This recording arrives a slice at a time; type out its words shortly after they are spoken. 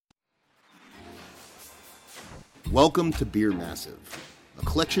Welcome to Beer Massive, a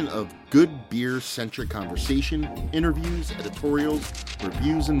collection of good beer-centric conversation, interviews, editorials,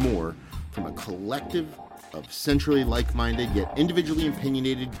 reviews, and more from a collective of centrally like-minded yet individually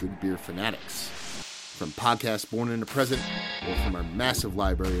opinionated good beer fanatics. From podcasts born in the present, or from our massive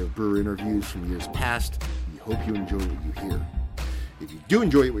library of brewer interviews from years past, we hope you enjoy what you hear. If you do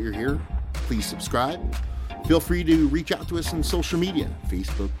enjoy what you hear, please subscribe. Feel free to reach out to us on social media,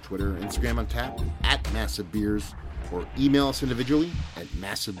 Facebook, Twitter, Instagram on tap, at Massive Beers, or email us individually at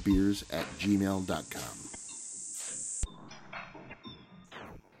massivebeers@gmail.com.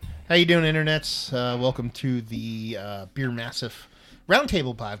 How you doing, internets? Welcome to the Beer Massive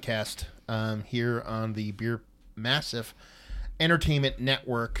Roundtable podcast here on the Beer Massive Entertainment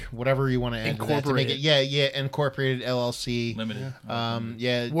Network, whatever you want to add to that to make it. Yeah, Incorporated LLC. Limited.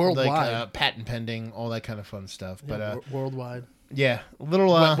 Worldwide. Like patent pending, all that kind of fun stuff. Yeah, But worldwide. yeah, a little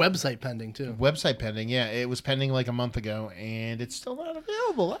Website pending too. Website pending, yeah. It was pending like a month ago, and it's still not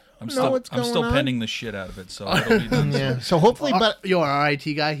available. I'm still pending the shit out of it, so it'll be done. Yeah, so hopefully, but our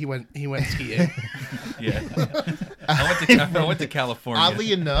IT guy, he went skiing. Yeah. I went to California.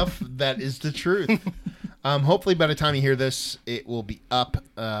 Oddly enough, that is the truth. Hopefully by the time you hear this, it will be up.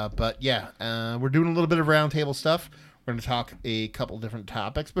 But yeah, we're doing a little bit of roundtable stuff. We're going to talk a couple different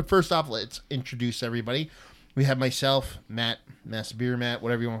topics. But first off, let's introduce everybody. We have myself, Matt, Massive Beer Matt,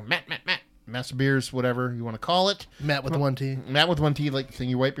 whatever you want. Matt, Massive Beers, whatever you want to call it. Matt with one T. Matt with one T, like the thing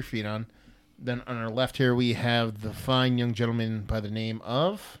you wipe your feet on. Then on our left here, we have the fine young gentleman by the name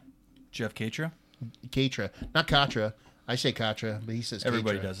of Jeff Katra. Katra. Not Katra. I say Katra, but he says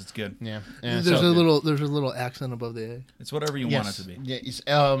Everybody Katra. does. It's good. Yeah. There's a little accent above the A. It's whatever you want it to be. Yeah, it's,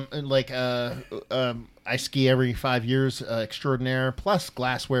 I ski every 5 years, extraordinaire, plus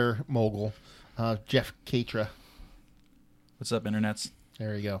glassware mogul, Jeff Katra. What's up, internets?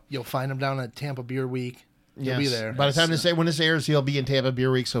 There you go. You'll find him down at Tampa Beer Week. He'll be there. By the time when this airs, he'll be in Tampa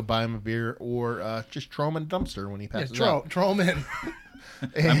Beer Week, so buy him a beer or just throw him in a dumpster when he passes out. Throw him in.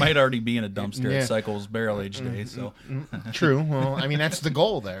 I might already be in a dumpster Yeah. at Cycles Barrel Age Day, so True. Well, I mean, that's the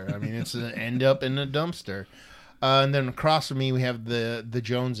goal there. I mean, it's to end up in a dumpster. And then across from me, we have the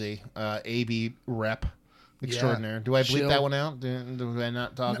Jonesy, AB rep extraordinaire. Do I bleep Chill. that one out? Do I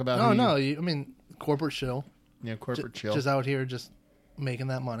not talk about No. I mean, corporate chill. Yeah, corporate chill. Just out here, just making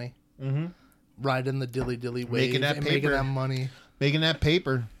that money. Mm-hmm. Riding the dilly wave. Making that and paper. making that money. Making that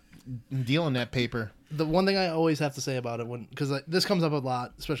paper. Dealing that paper. The one thing I always have to say about it, because this comes up a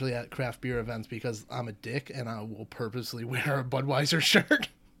lot, especially at craft beer events, because I'm a dick and I will purposely wear a Budweiser shirt.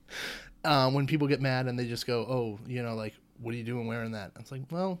 When people get mad and they just go, "Oh, what are you doing wearing that?" It's like,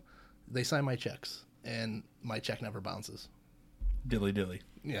 well, they sign my checks and my check never bounces. dilly.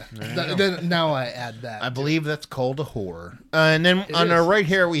 Yeah. Then now I add that. I believe that's called a whore. And then on our right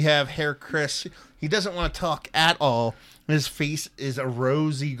here, we have Hair Chris. He doesn't want to talk at all. His face is a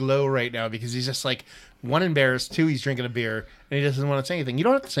rosy glow right now because he's just like, one, embarrassed, two, he's drinking a beer, and he doesn't want to say anything. You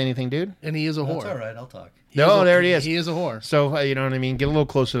don't have to say anything, dude. And he is a whore. That's all right. I'll talk. There he is. He is a whore. So, you know what I mean? Get a little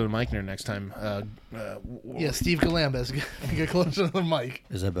closer to the mic there next time. Yeah, Steve Galambas. Get closer to the mic.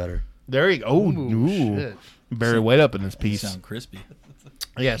 Is that better? There you go. Oh, ooh. Shit. Barry White up in this You piece. sound crispy.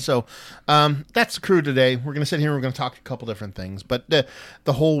 Yeah, so that's the crew today. We're going to sit here and we're going to talk a couple different things. But the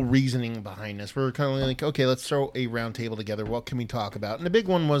whole reasoning behind this, we're kind of like, okay, let's throw a round table together. What can we talk about? And the big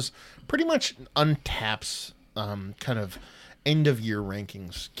one was pretty much Untappd's kind of end-of-year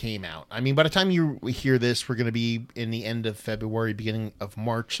rankings came out. I mean, by the time you hear this, we're going to be in the end of February, beginning of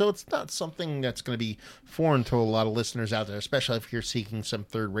March. So it's not something that's going to be foreign to a lot of listeners out there, especially if you're seeking some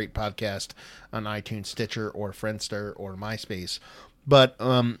third-rate podcast on iTunes, Stitcher, or Friendster, or MySpace. But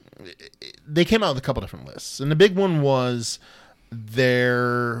they came out with a couple different lists. And the big one was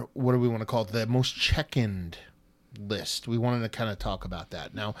their, what do we want to call it, the most check-in list. We wanted to kind of talk about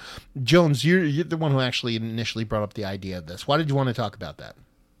that. Now, Jones, you're the one who actually initially brought up the idea of this. Why did you want to talk about that?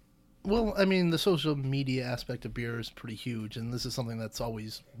 Well, I mean, the social media aspect of beer is pretty huge, and this is something that's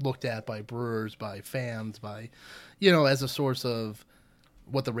always looked at by brewers, by fans, by, as a source of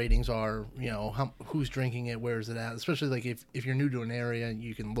what the ratings are, who's drinking it, where is it at, especially like if you're new to an area,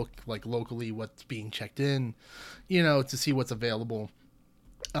 you can look like locally what's being checked in, to see what's available.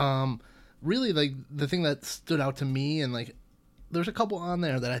 Really, like the thing that stood out to me, and like there's a couple on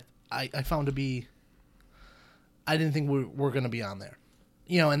there that I found to be, I didn't think we're going to be on there.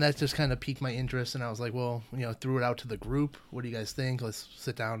 And that just kind of piqued my interest, and I was like, well, threw it out to the group. What do you guys think? Let's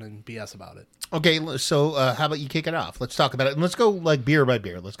sit down and BS about it. Okay, so how about you kick it off? Let's talk about it, and let's go like beer by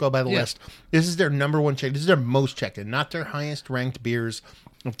beer. Let's go by the list. This is their number one check. This is their most checked in, not their highest ranked beers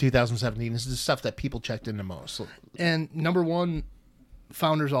of 2017. This is the stuff that people checked in the most. And number one,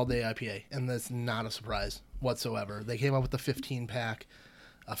 Founders All Day IPA, and that's not a surprise whatsoever. They came up with the 15-pack.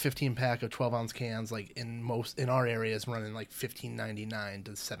 A 15-pack of 12-ounce cans, like in our areas, running like $15.99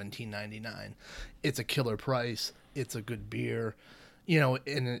 to $17.99. It's a killer price. It's a good beer,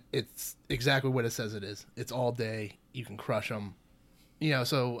 and it's exactly what it says it is. It's all day. You can crush them,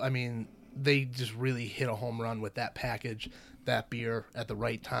 So I mean, they just really hit a home run with that package, that beer at the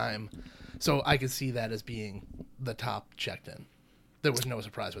right time. So I could see that as being the top checked in. There was no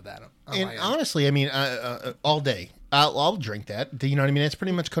surprise with that. And honestly, I mean, all day, I'll drink that. You know what I mean? It's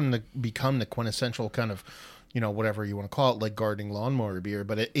pretty much become the quintessential kind of, whatever you want to call it, like gardening lawnmower beer.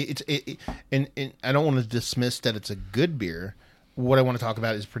 But it's and I don't want to dismiss that it's a good beer. What I want to talk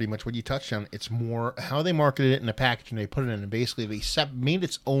about is pretty much what you touched on. It's more how they marketed it in the package and they put it in, and basically they made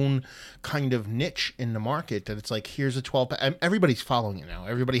its own kind of niche in the market. That it's like, here's a 12-pack. Everybody's following it now.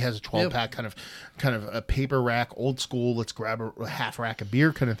 Everybody has a 12-pack kind of a paper rack, old school. Let's grab a half rack of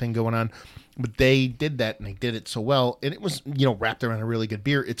beer kind of thing going on. But they did that, and they did it so well, and it was wrapped around a really good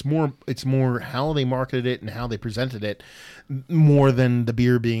beer. It's more how they marketed it and how they presented it, more than the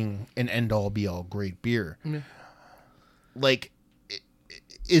beer being an end all be all great beer. Mm-hmm. Like.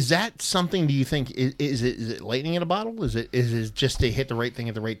 Is that something? Do you think is it lightning in a bottle? Is it just they hit the right thing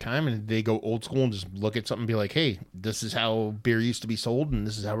at the right time and they go old school and just look at something and be like, hey, this is how beer used to be sold and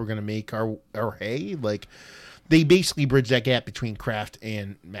this is how we're going to make our hay? Like, they basically bridge that gap between craft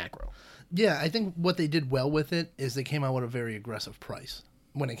and macro. Yeah, I think what they did well with it is they came out with a very aggressive price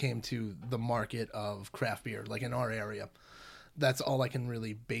when it came to the market of craft beer, like in our area. That's all I can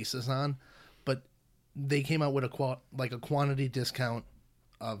really base this on. But they came out with a quantity discount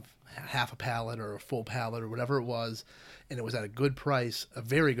of half a pallet or a full pallet or whatever it was, and it was at a good price, a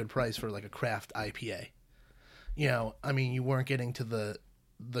very good price for like a craft IPA. I mean, you weren't getting to the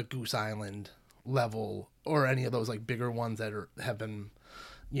Goose Island level or any of those like bigger ones that have been,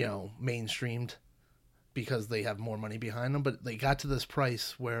 mainstreamed because they have more money behind them, but they got to this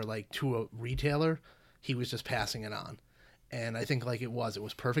price where like to a retailer, he was just passing it on. And I think like it was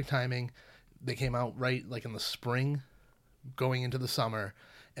perfect timing. They came out right like in the spring going into the summer,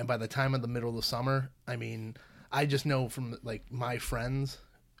 and by the time of the middle of the summer, I mean, I just know from like my friends,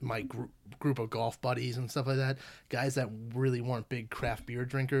 my group of golf buddies and stuff like that, guys that really weren't big craft beer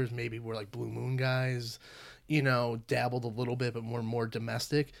drinkers, maybe were like Blue Moon guys, dabbled a little bit but were more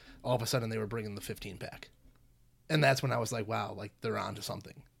domestic. All of a sudden they were bringing the 15-pack, and that's when I was like, wow, like they're onto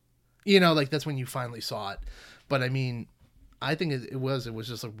something. Like that's when you finally saw it. But I mean, I think it was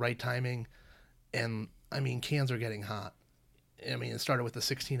just the right timing, and I mean, cans are getting hot. I mean, it started with the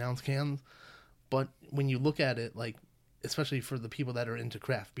 16-ounce cans, but when you look at it, like, especially for the people that are into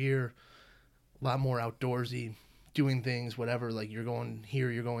craft beer, a lot more outdoorsy, doing things, whatever, like you're going here,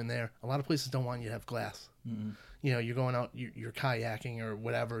 you're going there. A lot of places don't want you to have glass. Mm-hmm. You're going out, you're kayaking or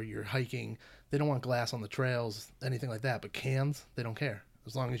whatever, you're hiking. They don't want glass on the trails, anything like that, but cans, they don't care.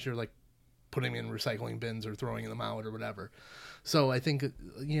 As long as you're, like, putting them in recycling bins or throwing them out or whatever. So I think, a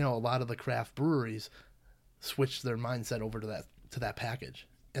lot of the craft breweries switched their mindset over to that package.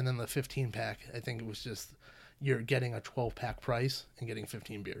 And then the 15-pack, I think it was just you're getting a 12-pack price and getting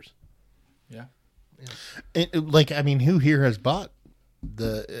 15 beers. Yeah. Like, I mean, who here has bought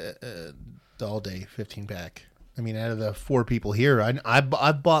the all-day 15-pack? I mean, out of the 4 people here, I've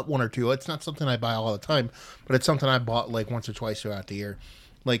bought 1 or 2. It's not something I buy all the time, but it's something I bought like once or twice throughout the year.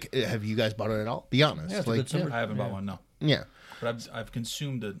 Like, have you guys bought it at all? Be honest. Yeah, like, I haven't bought one, no. Yeah. But I've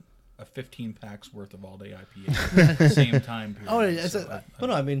consumed a 15-pack's worth of all-day IPA at the same time period. Oh, yeah, but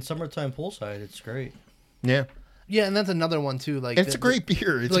no, I mean, summertime poolside, it's great. Yeah. Yeah, and that's another one too. Like, it's a great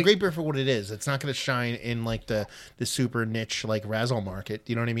beer. It's a great beer for what it is. It's not going to shine in like the super niche like Razzle market.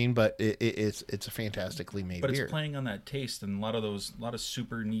 You know what I mean? But it's a fantastically made beer. But it's playing on that taste, and a lot of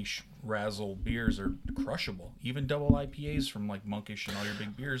super niche Razzle beers are crushable. Even double IPAs from like Monkish and all your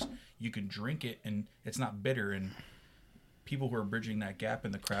big beers, you can drink it and it's not bitter. And people who are bridging that gap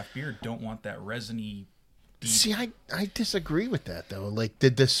in the craft beer don't want that resiny. Deep. See, I disagree with that though. Like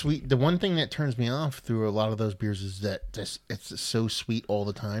the one thing that turns me off through a lot of those beers is that it's so sweet all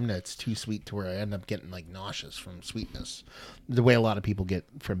the time that it's too sweet to where I end up getting like nauseous from sweetness, the way a lot of people get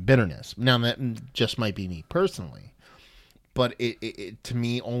from bitterness. Now that just might be me personally, but it to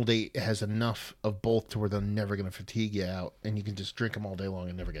me all day has enough of both to where they're never going to fatigue you out, and you can just drink them all day long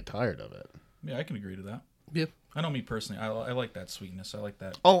and never get tired of it. Yeah, I can agree to that. Yep. I know me personally. I like that sweetness. I like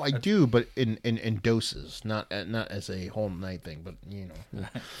that. Oh, I do, but in doses, not as a whole night thing. But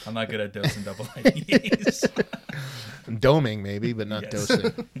I'm not good at dosing double IPAs. Doming maybe, but not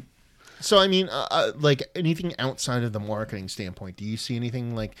dosing. So I mean, like anything outside of the marketing standpoint, do you see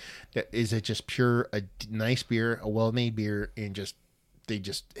anything like that? Is it just pure a nice beer, a well-made beer, and just they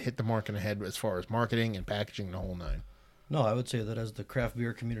just hit the mark on the head as far as marketing and packaging, the whole nine. No, I would say that as the craft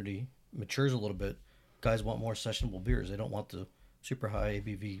beer community matures a little bit, guys want more sessionable beers. They don't want the super high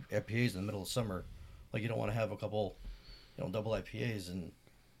ABV IPAs in the middle of summer. Like, you don't want to have a couple, double IPAs and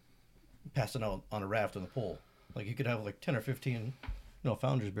pass it out on a raft in the pool. Like, you could have like 10 or 15,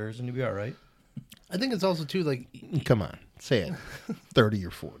 Founders beers and you'd be all right. I think it's also too like, Come on, say it. 30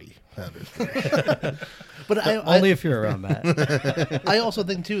 or 40 Founders. but Only if you're around Matt. I also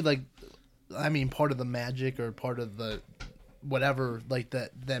think too, like, I mean, part of the magic or part of the whatever like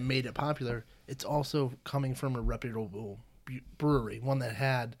that made it popular. It's also coming from a reputable brewery, one that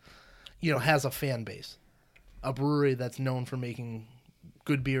had, has a fan base, a brewery that's known for making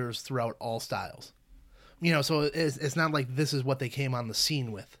good beers throughout all styles. So it's not like this is what they came on the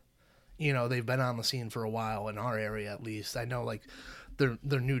scene with. They've been on the scene for a while in our area, at least. I know, like,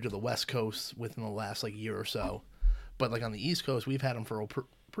 they're new to the West Coast within the last like year or so, but like on the East Coast, we've had them for a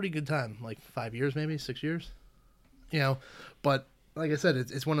pretty good time, like 5 years, maybe 6 years. But like I said,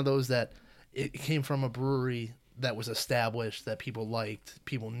 it's one of those that it came from a brewery that was established, that people liked,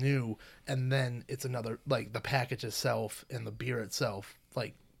 people knew, and then it's another, like, the package itself and the beer itself,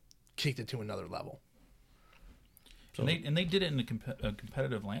 like, kicked it to another level. So, and they did it in a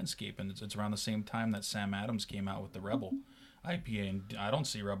competitive landscape, and it's around the same time that Sam Adams came out with the Rebel IPA, and I don't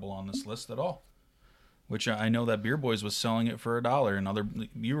see Rebel on this list at all. Which I know that Beer Boys was selling it for $1, and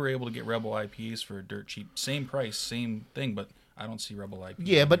you were able to get Rebel IPAs for dirt cheap, same price, same thing, but I don't see Rebel IPA.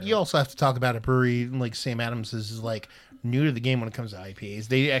 Yeah, but you also have to talk about a brewery like Sam Adams is like new to the game when it comes to IPAs.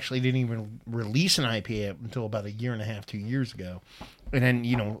 They actually didn't even release an IPA until about 1.5 years, 2 years ago. And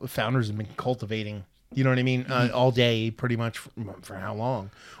then, Founders have been cultivating, you know what I mean, all day pretty much for how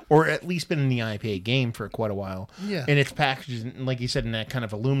long? Or at least been in the IPA game for quite a while. Yeah. And it's packaged, like you said, in that kind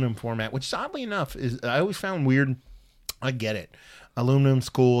of aluminum format, which oddly enough is I always found weird. I get it. Aluminum's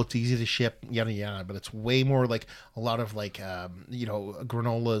cool. It's easy to ship, yada, yada. But it's way more like a lot of like,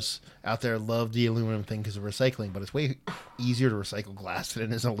 granolas out there love the aluminum thing because of recycling. But it's way easier to recycle glass than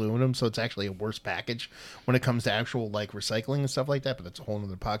it is aluminum. So it's actually a worse package when it comes to actual like recycling and stuff like that. But that's a whole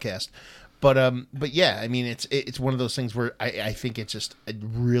other podcast. But yeah, I mean, it's one of those things where I think it's just a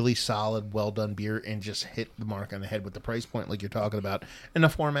really solid, well done beer and just hit the mark on the head with the price point like you're talking about and the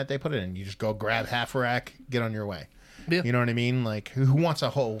format they put it in. You just go grab half a rack, get on your way. Yeah. You know what I mean? Like, who wants a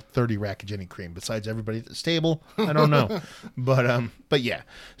whole 30 rack of Jenny Cream besides everybody at the stable? I don't know. But yeah.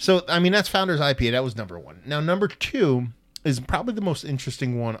 So, I mean, that's Founders IPA. That was number one. Now, number two is probably the most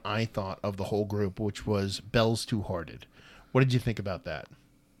interesting one I thought of the whole group, which was Bell's Two Hearted. What did you think about that?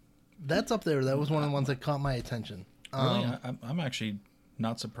 That's up there. That was one of the ones that caught my attention. Really, I'm actually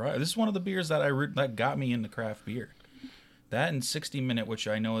not surprised. This is one of the beers that that got me into craft beer. That and 60 Minute, which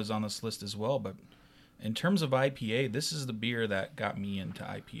I know is on this list as well, but in terms of IPA, this is the beer that got me into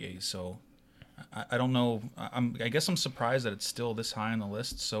IPA. So I don't know. I guess I'm surprised that it's still this high on the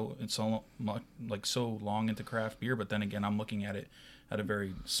list. So it's so long into craft beer. But then again, I'm looking at it at a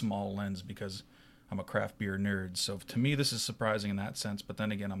very small lens because I'm a craft beer nerd. So to me, this is surprising in that sense. But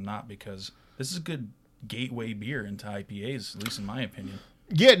then again, I'm not, because this is a good gateway beer into IPAs, at least in my opinion.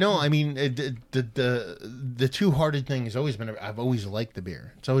 Yeah, no, I mean, the Two Hearted thing has always been, I've always liked the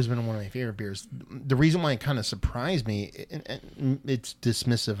beer. It's always been one of my favorite beers. The reason why it kind of surprised me, and it's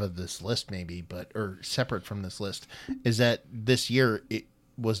dismissive of this list maybe, or separate from this list, is that this year it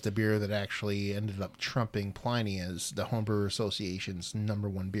was the beer that actually ended up trumping Pliny as the Homebrewer Association's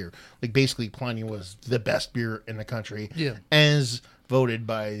 #1 beer. Like, basically, Pliny was the best beer in the country, as voted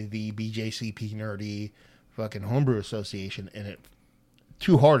by the BJCP nerdy fucking Homebrew Association, and it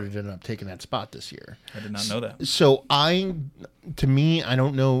Two Hearted ended up taking that spot this year. I did not know that. So to me, I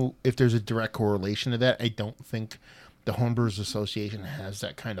don't know if there's a direct correlation to that. I don't think the Homebrewers Association has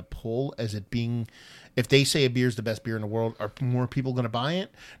that kind of pull as it being, if they say a beer is the best beer in the world, are more people going to buy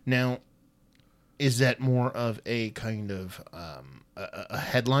it? Now, is that more of a kind of a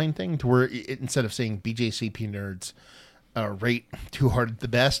headline thing to where instead of saying BJCP nerds rate Two Hearted the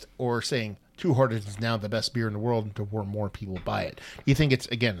best, or saying Two Hearted is now the best beer in the world to where more people buy it? Do you think it's,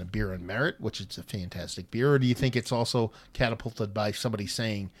 again, a beer on merit, which it's a fantastic beer, or do you think it's also catapulted by somebody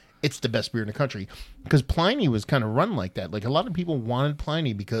saying it's the best beer in the country? Because Pliny was kind of run like that. Like, a lot of people wanted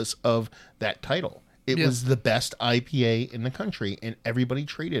Pliny because of that title. It was the best IPA in the country, and everybody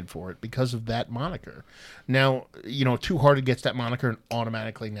traded for it because of that moniker. Now, Two Hearted gets that moniker, and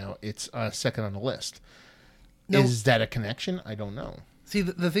automatically now it's second on the list. Is that a connection? I don't know. See,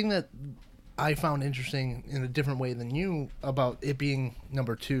 the thing that I found interesting in a different way than you about it being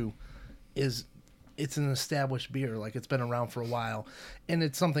 #2 is it's an established beer. Like, it's been around for a while, and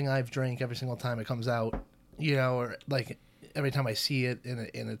it's something I've drank every single time it comes out, or like every time I see it and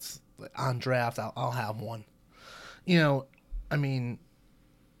it's on draft, I'll have one. You know, I mean,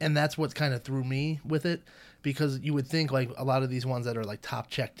 and that's what kind of threw me with it, because you would think like a lot of these ones that are like top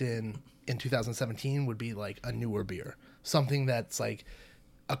checked in 2017 would be like a newer beer, something that's like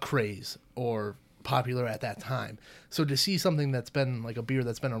a craze or popular at that time. So to see something that's been like a beer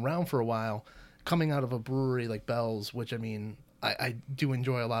that's been around for a while coming out of a brewery like Bell's, which I mean, I do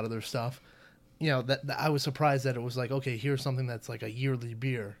enjoy a lot of their stuff. You know, that I was surprised that it was like, okay, here's something that's like a yearly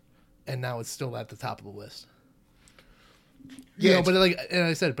beer, and now it's still at the top of the list. Yeah, You know, but like, and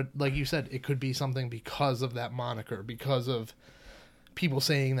I said, but like you said, it could be something because of that moniker, because of people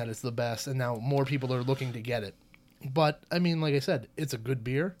saying that it's the best, and now more people are looking to get it. But I mean, like I said, it's a good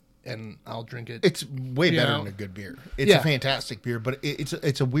beer, and I'll drink it. It's way better know? than a good beer. It's Yeah. a fantastic beer, but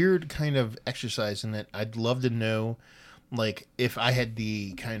it's a weird kind of exercise in that I'd love to know, like, if I had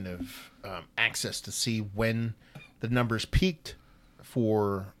the kind of access to see when the numbers peaked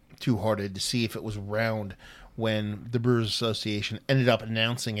for Two Hearted, to see if it was around when the Brewers Association ended up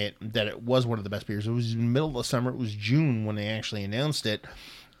announcing it, that it was one of the best beers. It was in the middle of the summer. It was June when they actually announced it,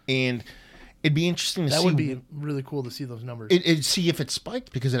 and it'd be interesting to see. That would be really cool to see those numbers. It see if it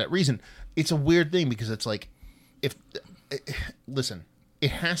spiked because of that reason. It's a weird thing because it's like, listen,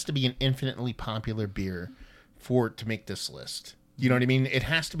 it has to be an infinitely popular beer for it to make this list. You know what I mean? It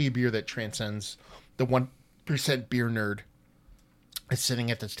has to be a beer that transcends the 1% beer nerd that's sitting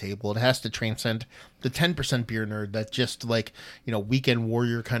at this table. It has to transcend the 10% beer nerd that just like, you know, weekend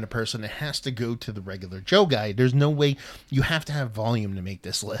warrior kind of person. It has to go to the regular Joe guy. There's no way. You have to have volume to make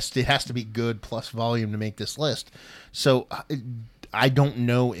this list. It has to be good plus volume to make this list. So I don't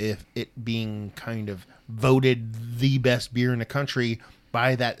know if it being kind of voted the best beer in the country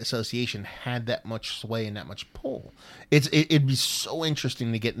by that association had that much sway and that much pull. It'd be so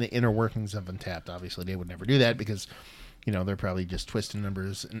interesting to get in the inner workings of Untapped. Obviously, they would never do that because, you know, they're probably just twisting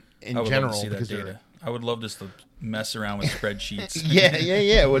numbers in I would general. love to see because that data. I would love just to mess around with spreadsheets.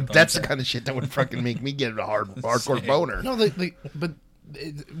 yeah. Well, that's the kind of shit that would fucking make me get a hardcore boner. No, but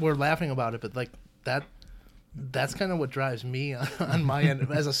we're laughing about it, but like that's kind of what drives me on my end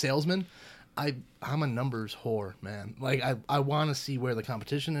as a salesman. I'm a numbers whore, man. Like I want to see where the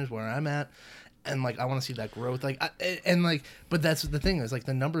competition is, where I'm at, and like I want to see that growth. But that's the thing is like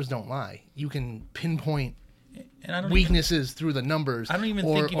the numbers don't lie. You can pinpoint And I don't weaknesses through the numbers. I don't even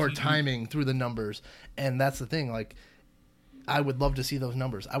or think if or you- timing through the numbers, and that's the thing. Like I would love to see those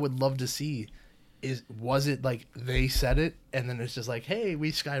numbers. I would love to see. Was it like they said it and then it's just like, hey,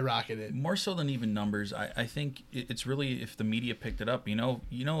 we skyrocketed. more so than even numbers, I think it's really if the media picked it up. You know,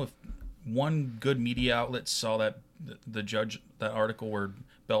 if one good media outlet saw that the judge that article where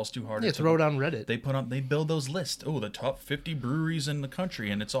Bell's Too Hard. Yeah, throw it on Reddit. They build those lists. Oh, the top 50 breweries in the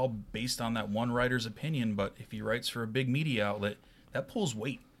country, and it's all based on that one writer's opinion. But if he writes for a big media outlet, that pulls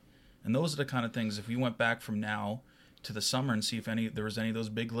weight. And those are the kind of things. If we went back from now to the summer and see if there was any of those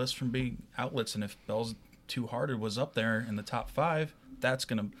big lists from big outlets, and if Bell's Too Hard was up there in the top 5, that's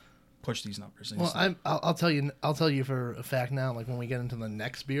going to push these numbers. Well, I'll tell you for a fact now. Like when we get into the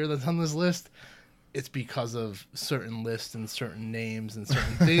next beer that's on this list, it's because of certain lists and certain names and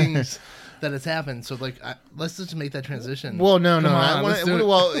certain things that it's happened. So like, let's just make that transition. Well, no. Come on, let's do it.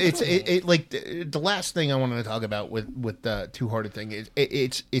 Well, it's like the last thing I wanted to talk about with the Two Hearted thing is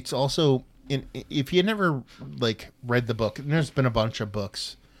it's also if you never like read the book, and there's been a bunch of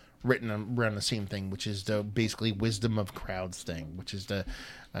books written around the same thing, which is the basically wisdom of crowds thing, which is it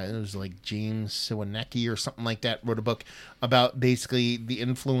was like James Siwanecki or something like that wrote a book about basically the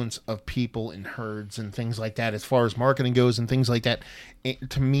influence of people in herds and things like that as far as marketing goes and things like that.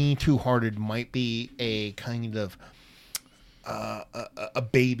 To me, Two Hearted might be a kind of a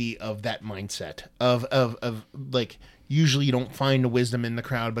baby of that mindset of like, usually you don't find a wisdom in the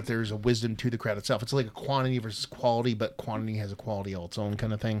crowd, but there's a wisdom to the crowd itself. It's like a quantity versus quality, but quantity has a quality all its own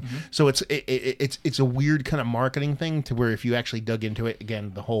kind of thing. Mm-hmm. So it's a weird kind of marketing thing to where if you actually dug into it,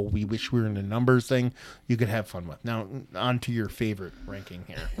 again, the whole we wish we were in the numbers thing, you could have fun with. Now, on to your favorite ranking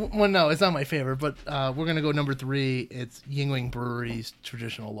here. Well, no, it's not my favorite, but we're going to go number 3. It's Yuengling Brewery's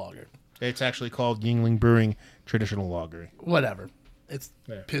Traditional Lager. It's actually called Yuengling Brewing Traditional Lager. Whatever. It's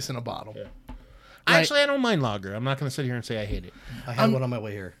piss in a bottle. Yeah. Actually, I don't mind lager. I'm not going to sit here and say I hate it. I had one on my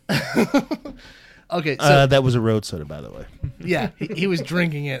way here. Okay, so that was a road soda, by the way. yeah, he was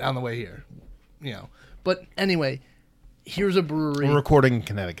drinking it on the way here. You know. But anyway, here's a brewery. We're recording in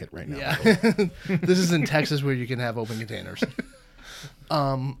Connecticut right now. Yeah. This is in Texas where you can have open containers.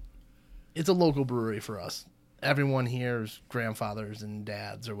 It's a local brewery for us. Everyone here's grandfathers and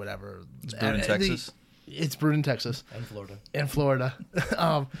dads or whatever. It's brewed in Texas. It's brewed in Texas And Florida. and Florida.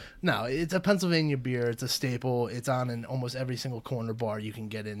 No, it's a Pennsylvania beer. It's a staple. It's on in almost every single corner bar you can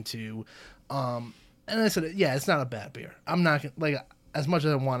get into. And I said, yeah, it's not a bad beer. I'm not like, as much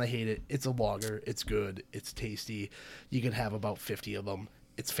as I want to hate it, it's a lager. It's good. It's tasty. You could have about 50 of them.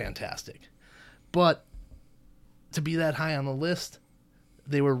 It's fantastic. But to be that high on the list,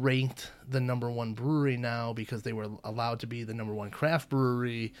 they were ranked the number one brewery now because they were allowed to be the number one craft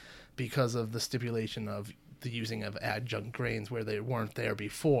brewery because of the stipulation of the using of adjunct grains where they weren't there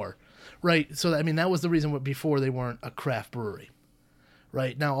before, right? So, I mean, that was the reason before they weren't a craft brewery,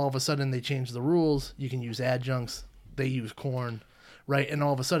 right? Now, all of a sudden, they changed the rules. You can use adjuncts. They use corn, right? And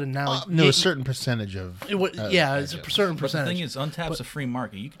all of a sudden now... No, a certain percentage of... yeah, it's a certain But percentage. the thing is, Untapped's a free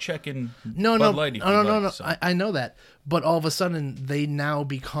market. You can check in No, Bud Light if you no. like, so. I know that, but all of a sudden they now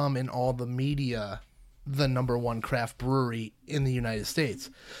become in all the media the number one craft brewery in the United States.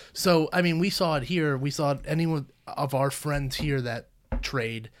 So I mean, we saw it here. We saw anyone of our friends here that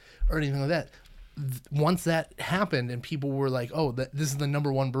trade or anything like that. Once that happened and people were like, "Oh, this is the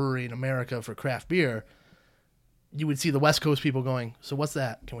number one brewery in America for craft beer," you would see the West Coast people going, "So what's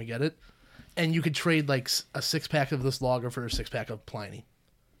that? Can we get it?" And you could trade like a 6-pack of this lager for a 6-pack of Pliny.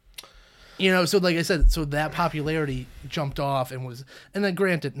 You know, so like I said, so that popularity jumped off and then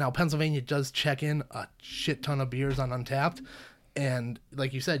granted, now Pennsylvania does check in a shit ton of beers on Untapped. And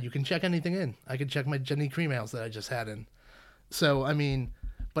like you said, you can check anything in. I can check my Jenny Cream Ales that I just had in. So, I mean,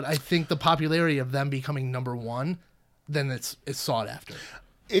 but I think the popularity of them becoming number one, then it's sought after.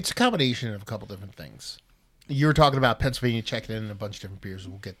 It's a combination of a couple different things. You were talking about Pennsylvania checking in a bunch of different beers.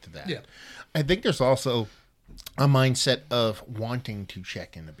 We'll get to that. Yeah. I think there's also a mindset of wanting to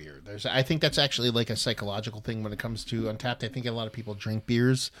check in a beer. I think that's actually like a psychological thing when it comes to Untapped. I think a lot of people drink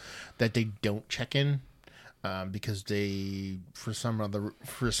beers that they don't check in because they, for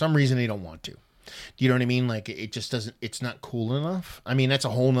some reason, they don't want to. Do you know what I mean? Like it just doesn't. It's not cool enough. I mean, that's a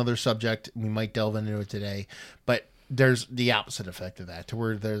whole nother subject. We might delve into it today, but there's the opposite effect of that, to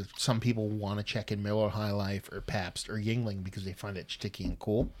where there's some people want to check in Miller High Life or Pabst or Yuengling because they find it sticky and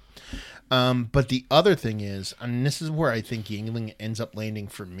cool. But the other thing is, and this is where I think Yuengling ends up landing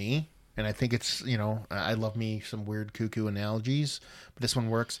for me, and I think it's, you know, I love me some weird cuckoo analogies, but this one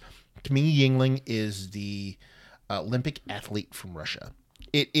works. To me, Yuengling is the Olympic athlete from Russia.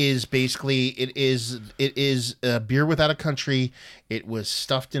 It is a beer without a country. It was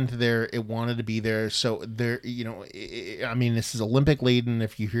stuffed into there. It wanted to be there. So there, you know, I mean, this is Olympic laden.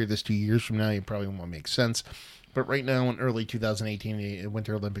 If you hear this 2 years from now, you probably won't make sense. But right now, in early 2018, the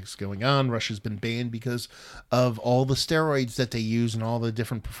Winter Olympics going on, Russia's been banned because of all the steroids that they use and all the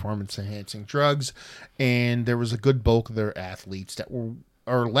different performance-enhancing drugs. And there was a good bulk of their athletes that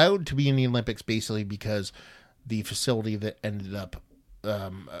are allowed to be in the Olympics basically because the facility that ended up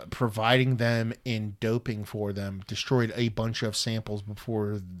providing them in doping for them destroyed a bunch of samples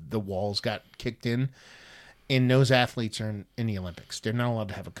before the walls got kicked in, and those athletes are in the Olympics. They're not allowed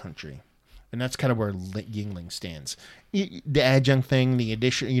to have a country, and that's kind of where Yuengling stands. The adjunct thing, the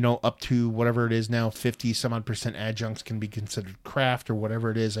addition, you know, up to whatever it is now, 50 some odd % adjuncts can be considered craft or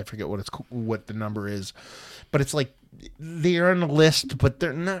whatever it is. I forget what the number is, but it's like they're on the list, but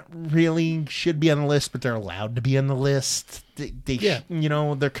they're not really should be on the list, but they're allowed to be on the list. They you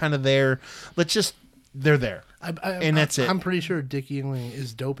know, they're kind of there. They're there. And that's it. I'm pretty sure Dick Yuengling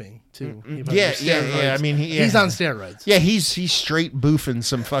is doping too. Yeah. I mean, he's on steroids. Yeah, he's straight boofing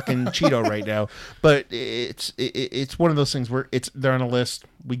some fucking Cheeto right now. But it's one of those things where they're on a list.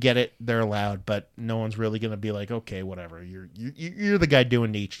 We get it. They're allowed, but no one's really going to be like, okay, whatever. You're the guy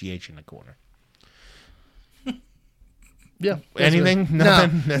doing the HGH in the corner. Yeah. Anything?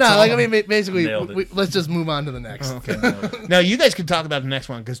 Nothing? No. That's all? Like I mean, basically, Nailed it. let's just move on to the next. Okay. Now you guys can talk about the next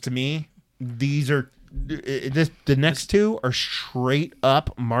one because to me, these are the next two are straight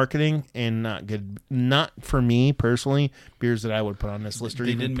up marketing and not good. Not for me personally. Beers that I would put on this list or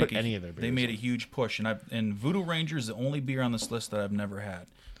They even didn't put make any of their beers. They made a huge push, and Voodoo Ranger is the only beer on this list that I've never had.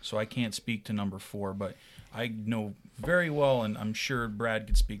 So I can't speak to number 4, but I know very well, and I'm sure Brad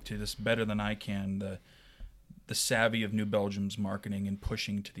could speak to this better than I can, the savvy of New Belgium's marketing and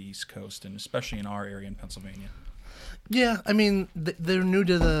pushing to the East Coast, and especially in our area in Pennsylvania. Yeah, I mean, they're new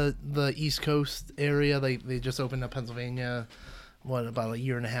to the East Coast area. They just opened up Pennsylvania, about a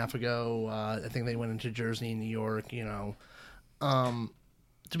year and a half ago. I think they went into Jersey, New York, you know.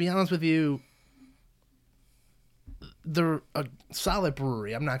 To be honest with you, they're a solid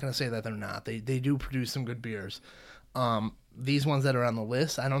brewery. I'm not going to say that they're not. They do produce some good beers. These ones that are on the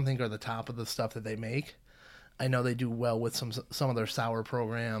list, I don't think are the top of the stuff that they make. I know they do well with some of their sour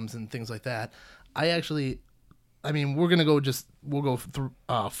programs and things like that. I actually I mean, we'll go through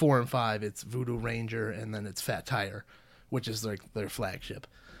 4 and 5. It's Voodoo Ranger, and then it's Fat Tire, which is their flagship.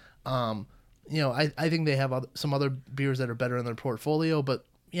 I think they have some other beers that are better in their portfolio, but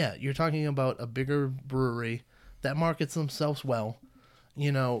yeah, you're talking about a bigger brewery that markets themselves well.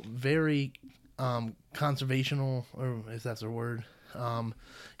 Very conservational, or if that's a word.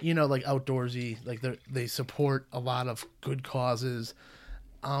 Like outdoorsy, like they support a lot of good causes.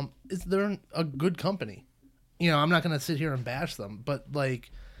 They're a good company. I'm not going to sit here and bash them, but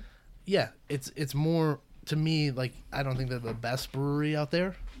it's more to me, like, I don't think they're the best brewery out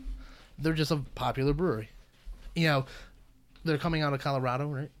there. They're just a popular brewery. They're coming out of Colorado,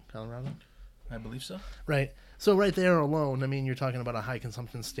 right? Colorado? I believe so. Right. So right there alone, I mean, you're talking about a high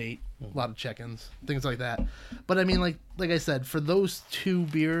consumption state, a lot of check-ins, things like that. But I mean, like I said, for those 2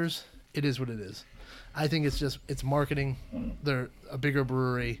 beers, it is what it is. I think it's marketing. They're a bigger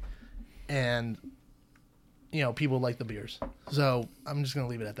brewery, and people like the beers. So I'm just gonna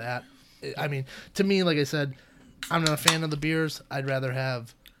leave it at that. I mean, to me, like I said, I'm not a fan of the beers. I'd rather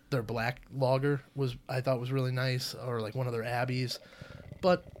have their black lager I thought was really nice, or like one of their Abbeys.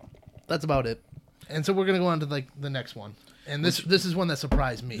 But that's about it. And so we're gonna go on to like the next one, and this is one that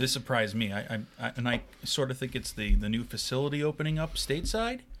surprised me. This surprised me. I sort of think it's the new facility opening up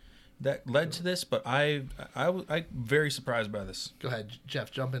stateside that led to this, but I'm very surprised by this. Go ahead,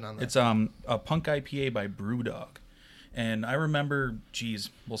 Jeff, jump in on that. It's a Punk IPA by BrewDog, and I remember,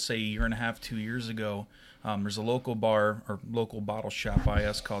 we'll say a year and a half, 2 years ago, there's a local bar or local bottle shop by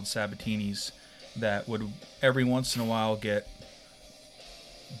us called Sabatini's that would every once in a while get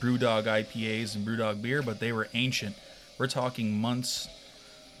BrewDog IPAs and BrewDog beer, but they were ancient. We're talking months.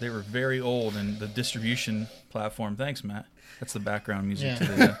 They were very old, and the distribution platform. Thanks, Matt. That's the background music to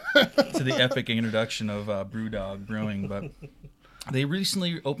the epic introduction of BrewDog Brewing. But they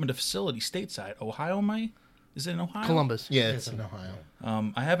recently opened a facility stateside, Ohio. Is it in Ohio? Columbus. Yeah, it's in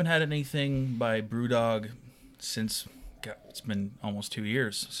Ohio. I haven't had anything by BrewDog since it's been almost 2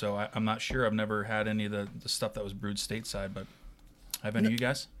 years, so I'm not sure. I've never had any of the stuff that was brewed stateside, but have any of you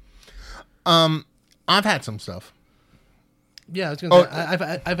guys? I've had some stuff. Yeah, I was gonna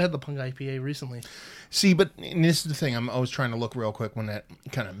say, I've had the Punk IPA recently. See, but and this is the thing. I'm always trying to look real quick when that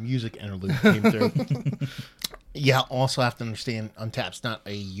kind of music interlude came through. Yeah, also have to understand Untapped's not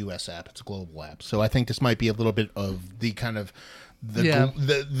a U.S. app; it's a global app. So I think this might be a little bit of the kind of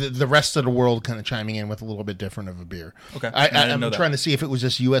the rest of the world kind of chiming in with a little bit different of a beer. Okay, I'm trying to see if it was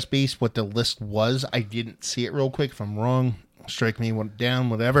just U.S. based. What the list was, I didn't see it real quick. If I'm wrong, strike me down,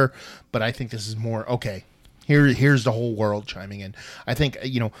 whatever. But I think this is more okay. Here's the whole world chiming in. I think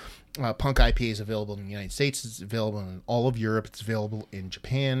Punk IPA is available in the United States. It's available in all of Europe. It's available in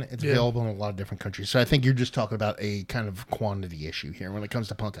Japan. It's available in a lot of different countries. So I think you're just talking about a kind of quantity issue here when it comes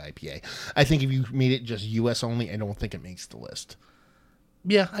to Punk IPA. I think if you made it just U.S. only, I don't think it makes the list.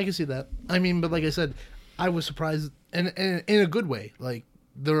 Yeah, I can see that. I mean, but like I said, I was surprised, and in a good way. Like,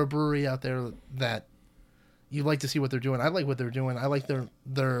 they're a brewery out there that you like to see what they're doing. I like what they're doing. I like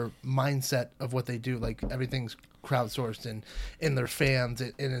their mindset of what they do. Like, everything's crowdsourced and their fans,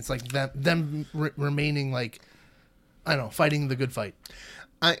 and it's like them remaining like, I don't know, fighting the good fight.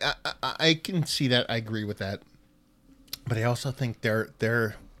 I can see that. I agree with that, but I also think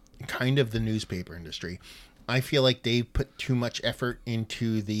they're kind of the newspaper industry. I feel like they put too much effort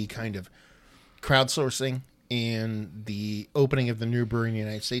into the kind of crowdsourcing and the opening of the new brewery in the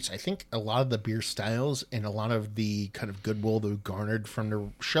United States. I think a lot of the beer styles and a lot of the kind of goodwill they garnered from the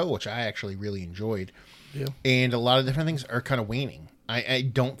show, which I actually really enjoyed, and a lot of different things are kind of waning. I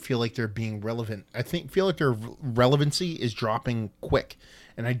don't feel like they're being relevant. Feel like their relevancy is dropping quick.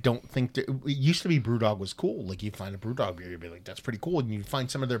 And I don't think it used to be BrewDog was cool. Like, you'd find a BrewDog beer, you'd be like, that's pretty cool. And you'd find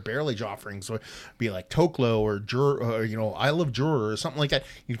some of their barrel age offerings, or be like Toklo or I Love Juror or something like that.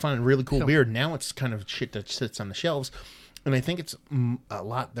 You'd find a really cool beer. Now it's kind of shit that sits on the shelves. And I think it's a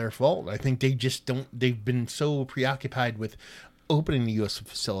lot their fault. I think they just they've been so preoccupied with opening the U.S.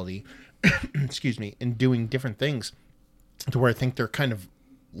 facility, excuse me, and doing different things to where I think they're kind of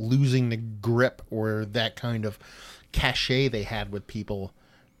losing the grip or that kind of cachet they had with people,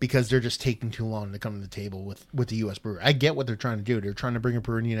 because they're just taking too long to come to the table with the U.S. brewer. I get what they're trying to do. They're trying to bring a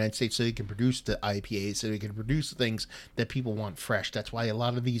brewer in the United States so they can produce the IPAs, so they can produce things that people want fresh. That's why a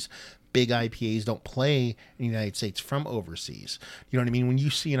lot of these big IPAs don't play in the United States from overseas. You know what I mean? When you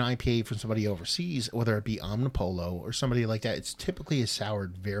see an IPA from somebody overseas, whether it be Omnipolo or somebody like that, it's typically a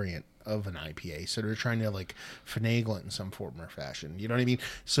soured variant of an IPA. So they're trying to like finagle it in some form or fashion. You know what I mean?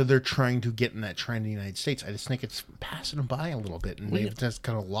 So they're trying to get in that trend in the United States. I just think it's passing them by a little bit, and they've just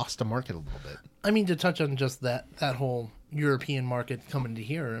kind of lost the market a little bit. I mean, to touch on just that whole European market coming to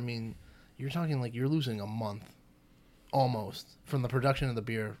here, I mean, you're talking like you're losing a month almost from the production of the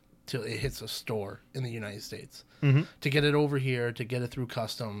beer till it hits a store in the United States. Mm-hmm. To get it over here, to get it through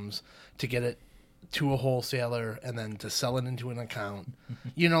customs, to get it to a wholesaler, and then to sell it into an account.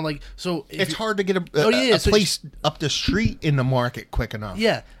 You know, like, so if It's you- hard to get a so place up the street in the market quick enough.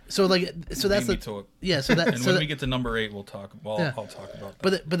 Yeah. So like, so that's Beat me the to it. yeah. So that And so when that, we get to number 8, we'll talk. Well, Yeah. I'll talk about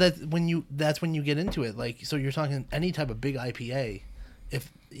that. But that's when you get into it. Like, so you're talking any type of big IPA. If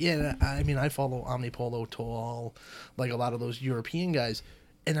I mean, I follow Omnipolo, Toll, like a lot of those European guys,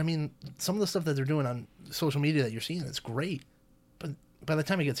 and I mean, some of the stuff that they're doing on social media that you're seeing, it's great. But by the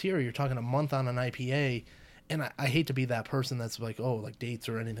time it gets here, you're talking a month on an IPA, and I hate to be that person that's like, oh, like dates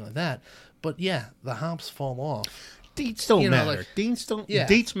or anything like that. But yeah, the hops fall off. Dates don't You know, matter. like- Dates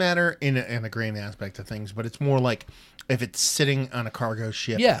dates matter in a grand aspect of things, but it's more like if it's sitting on a cargo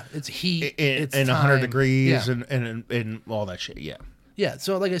ship, Yeah, it's heat, it's in 100 time. degrees Yeah. and all that shit. Yeah, Yeah,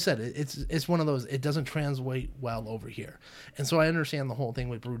 so like I said, it's one of those. It doesn't translate well over here, and so I understand the whole thing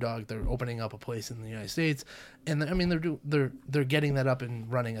with BrewDog. They're opening up a place in the United States, and I mean they're getting that up and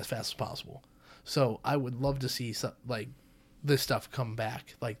running as fast as possible. So I would love to see like this stuff come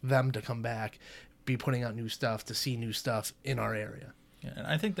back, like them to come back, be putting out new stuff, to see new stuff in our area. Yeah, and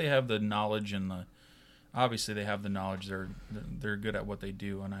I think they have the knowledge and obviously they have the knowledge. They're good at what they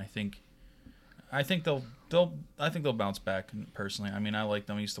do, and I think they'll bounce back. Personally, I mean, I like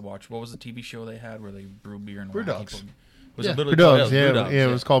them. I used to watch. What was the TV show they had where they brew beer and Brewdogs. Was Yeah. it literally Brewdogs. called Yeah, Brewdogs, it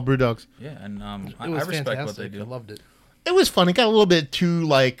was called Brewdogs. Yeah, and I It was respect fantastic. what they do. I loved it. It was fun. It got a little bit too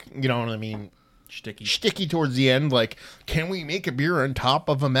like, you know what I mean, Sticky. towards the end. Like, can we make a beer on top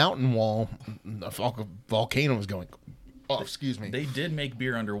of a mountain wall? A volcano was going. Oh, excuse me. They did make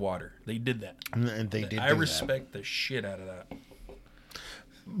beer underwater. They did that. And they did. I do that. respect the shit out of that.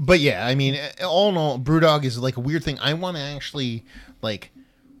 But yeah, I mean, all in all, BrewDog is like a weird thing. I want to actually like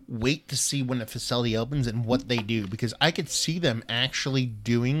wait to see when the facility opens and what they do, because I could see them actually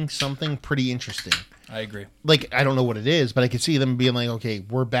doing something pretty interesting. I agree. Like, I don't know what it is, but I could see them being like, okay,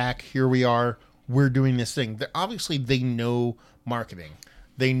 we're back, here we are, we're doing this thing. Obviously, they know marketing.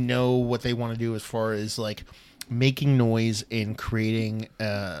 They know what they want to do as far as like making noise and creating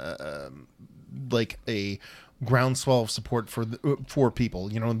like a groundswell of support for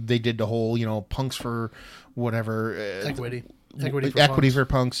people. You know, they did the whole, you know, punks for whatever Equity for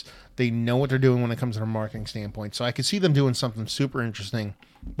punks. They know what they're doing when it comes to a marketing standpoint. So I could see them doing something super interesting,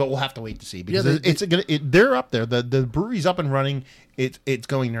 but we'll have to wait to see, because they're up there. The brewery's up and running. It's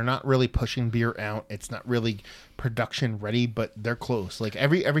going. They're not really pushing beer out. It's not really production ready, but they're close. Like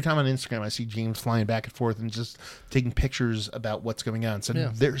every time on Instagram, I see James flying back and forth and just taking pictures about what's going on. So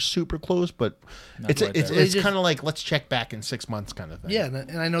they're super close, but Not quite it's there. kind of like, let's check back in 6 months kind of thing. Yeah,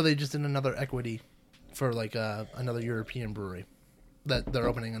 and I know they just did another equity for like another European brewery that they're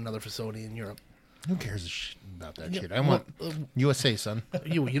opening another facility in Europe. Who cares about that shit? I want USA, son.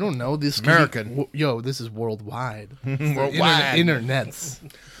 You don't know this American. This is worldwide. Worldwide. Internets.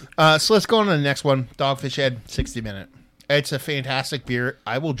 So let's go on to the next one. Dogfish Head 60 Minute. It's a fantastic beer.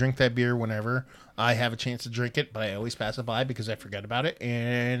 I will drink that beer whenever I have a chance to drink it, but I always pass it by because I forget about it.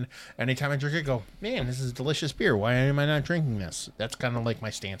 And anytime I drink it, I go, man, this is delicious beer. Why am I not drinking this? That's kind of like my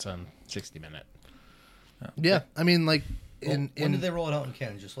stance on 60 Minute. Yeah, I mean, like When did they roll it out in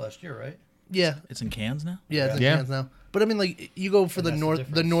Canada? Just last year, right? yeah, It's in cans now. it's in Yeah. cans now. But I mean, like you go for And the that's the the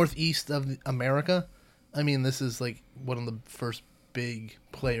difference. northeast of America. I mean, this is like one of the first big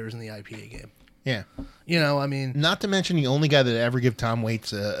players in the IPA game. Yeah. You know, I mean, Not to mention the only guy that ever give Tom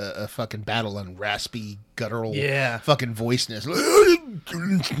Waits a fucking battle on raspy, guttural fucking voiceness.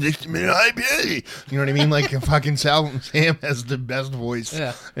 60 Minute IPA. You know what I mean? Like fucking Sam has the best voice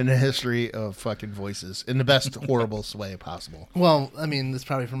in the history of fucking voices, in the best horrible way possible. well, I mean, it's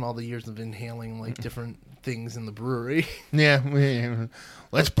probably from all the years of inhaling like different things in the brewery. Yeah.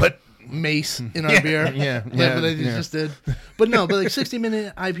 Let's put Mace in our beer. Like what they just did. But no, but like 60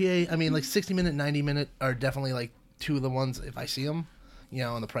 Minute IPA, I mean, like 60 Minute, 90 Minute are definitely like two of the ones, if I see them, you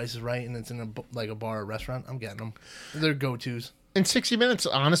know, and the price is right and it's in a bar or restaurant, I'm getting them. They're go-tos. In 60 Minutes,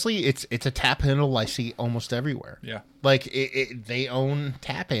 honestly, it's a tap handle I see almost everywhere. Yeah. Like, they own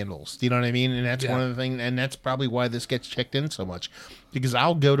tap handles. Do you know what I mean? And that's one of the things, and that's probably why this gets checked in so much. Because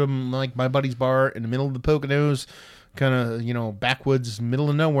I'll go to, like, my buddy's bar in the middle of the Poconos, kind of, you know, backwoods, middle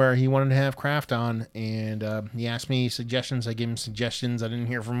of nowhere. He wanted to have craft on, and he asked me suggestions. I gave him suggestions. I didn't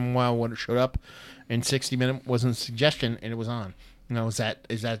hear from him a while when it showed up, and 60 Minute wasn't a suggestion, and it was on. You know, is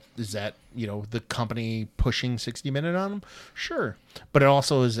that you know, the company pushing 60 Minute on them? Sure, but it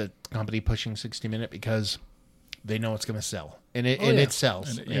also is a company pushing 60 Minute because they know it's going to sell, and it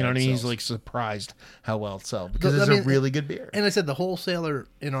sells. And you know what I mean? He's sells. like surprised how well it sells because I it's mean, a really good beer. And I said the wholesaler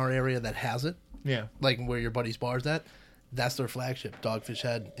in our area that has it Yeah. like where your buddy's bar's at, that's their flagship. Dogfish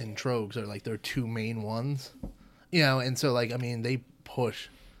Head and Trogs are like their two main ones, and so like, I mean, they push,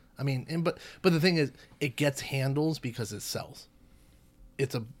 but the thing is, it gets handles because it sells.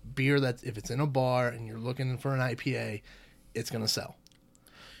 It's a beer that if it's in a bar and you're looking for an IPA, it's gonna sell.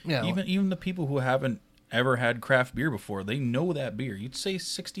 Even the people who haven't ever had craft beer before, they know that beer. You'd say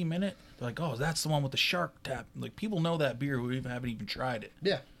 60 Minute, they're like, oh, that's the one with the shark tap. Like, people know that beer who haven't even tried it.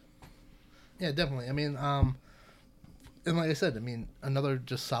 Yeah, definitely. I mean, and like I said, I mean, another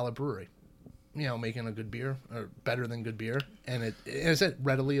just solid brewery, making a good beer or better than good beer, and it is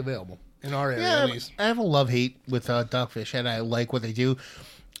readily available in our area at least. I have a love-hate with Dogfish Head. I like what they do.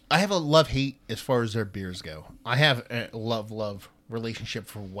 I have a love-hate as far as their beers go. I have a love relationship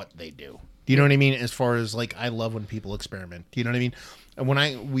for what they do. Do you know what I mean? As far as, like, I love when people experiment. Do you know what I mean? And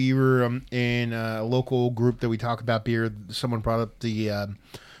when we were in a local group that we talk about beer, someone brought up the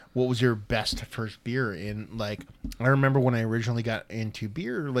what was your best first beer? And, like, I remember when I originally got into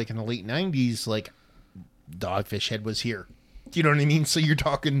beer, like, in the late 90s, like, Dogfish Head was here. Do you know what I mean? So you're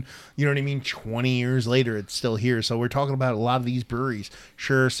talking, 20 years later, it's still here. So we're talking about a lot of these breweries.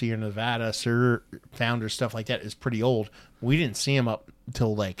 Sure, Sierra Nevada, Sir Founder, stuff like that is pretty old. We didn't see them up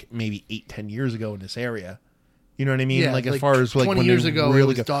until like maybe 8-10 years ago in this area. You know what I mean? Yeah, like as like far as like 20 when years they ago,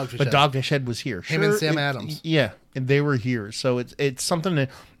 really it was go. Dogfish But Head. Dogfish Head was here. Him and Sam Adams. Yeah, and they were here. So it's something that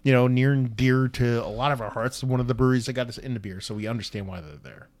near and dear to a lot of our hearts. One of the breweries that got us into beer, so we understand why they're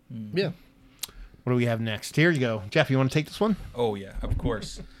there. Yeah. What do we have next? Here you go, Jeff. You want to take this one? Oh, yeah, of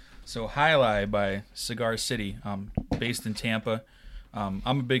course. So, Highlight by Cigar City, based in Tampa. I'm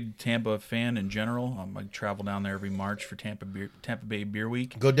a big Tampa fan in general. I travel down there every March for Tampa Bay Beer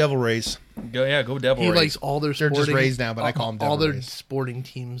Week. Go Devil Rays. Go Devil He Rays. likes all their They're sporting... just Rays now, but I call them all Devil their Rays. sporting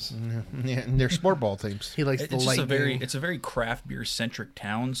teams. Yeah, and they're sport ball teams. He likes It's the just Lightning. it's a very craft beer centric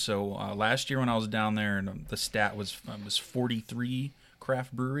town. So last year when I was down there, and the stat was 43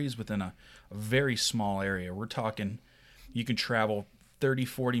 craft breweries within a very small area. We're talking, you can travel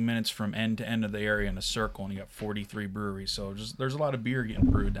 30-40 minutes from end to end of the area in a circle, and you got 43 breweries. So there's a lot of beer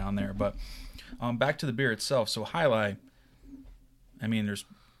getting brewed down there. But back to the beer itself. So Highlight, I mean,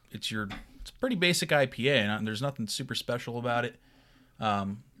 it's a pretty basic IPA, and there's nothing super special about it. I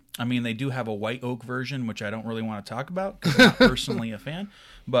mean, they do have a white oak version, which I don't really want to talk about because I'm not personally a fan.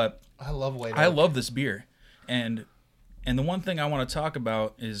 But I love white. I love this beer, and the one thing I want to talk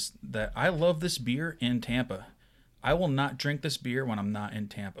about is that I love this beer in Tampa. I will not drink this beer when I'm not in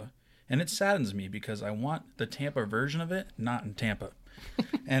Tampa, and it saddens me because I want the Tampa version of it, not in Tampa.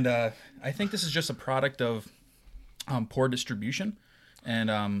 And I think this is just a product of poor distribution, and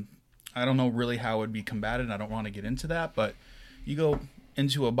I don't know really how it would be combated. I don't want to get into that, but you go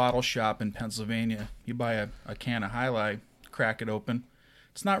into a bottle shop in Pennsylvania, you buy a can of Highlight, crack it open.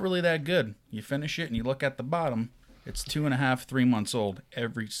 It's not really that good. You finish it and you look at the bottom, it's 2.5-3 months old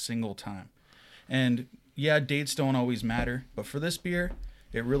every single time. And yeah, dates don't always matter, but for this beer,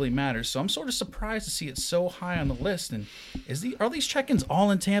 it really matters. So I'm sort of surprised to see it so high on the list. And are these check-ins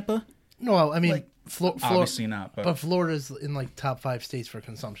all in Tampa? No, I mean, Like, obviously not, but Florida's in like top 5 states for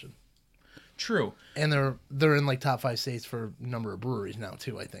consumption. true. And they're in like top 5 states for number of breweries now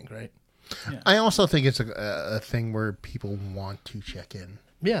too, I think, right? I also think it's a thing where people want to check in.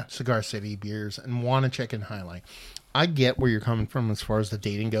 Yeah. Cigar City beers and want to check in Highlight. I get where you're coming from as far as the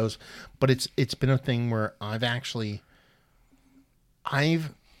dating goes, but it's been a thing where I've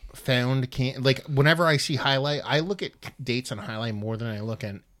found like whenever I see Highlight, I look at dates on Highlight more than I look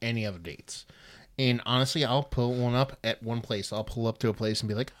at any other dates. And honestly, I'll pull one up at one place. I'll pull up to a place and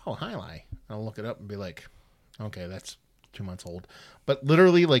be like, "Oh, Highlight." I'll look it up and be like, "Okay, that's 2 months old." But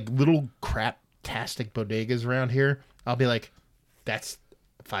literally, like little crap-tastic bodegas around here, I'll be like, "That's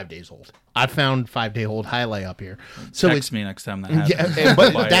 5 days old." I found 5-day-old Highlight up here. So Text me next time that happens. yeah,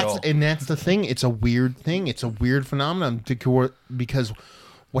 but Buy it all. that's the thing. It's a weird thing. It's a weird phenomenon because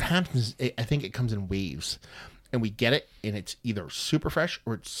what happens is I think it comes in waves, and we get it, and it's either super fresh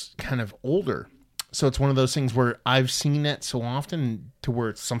or it's kind of older. So it's one of those things where I've seen that so often to where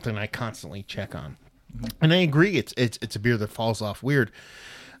it's something I constantly check on. And I agree, it's a beer that falls off weird.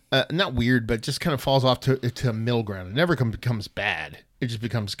 Not weird, but just kind of falls off to a middle ground. It never becomes bad. It just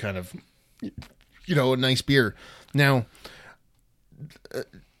becomes kind of, a nice beer. Now,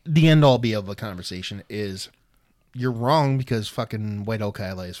 the end all be of the conversation is you're wrong because fucking White Oak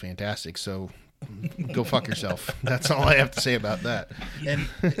Highlight is fantastic. So go fuck yourself. That's all I have to say about that. And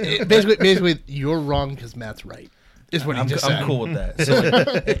Basically, you're wrong because Matt's right. Is what he just said. I'm cool with that. So,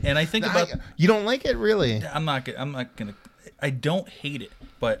 and I think about You don't like it, really? I'm not gonna I don't hate it,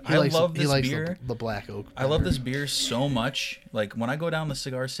 but He likes, love he this likes beer. the black oak. I love this beer so much. Like when I go down to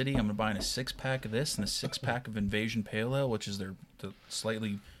Cigar City, I'm buying a 6-pack of this and a 6-pack of Invasion Pale Ale, which is the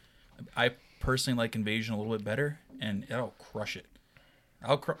slightly. I personally like Invasion a little bit better, and it'll crush it.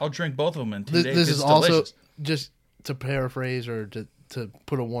 I'll drink both of them in 2 days. This It's is also delicious. just to paraphrase or to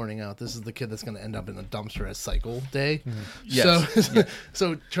put a warning out. This is the kid that's going to end up in a dumpster at Cycle Day. Yes. So,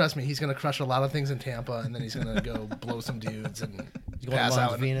 so trust me, he's going to crush a lot of things in Tampa, and then he's going to go blow some dudes and going pass to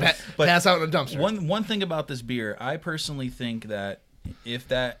out, Venus? pass out in a dumpster. One thing about this beer, I personally think that if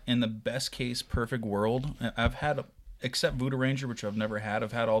that in the best case perfect world, I've had except Voodoo Ranger, which I've never had.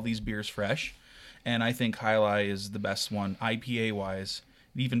 I've had all these beers fresh, and I think Jai Alai is the best one IPA wise,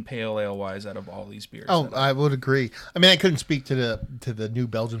 even pale ale wise, out of all these beers. Oh, I would agree. I mean, I couldn't speak to the New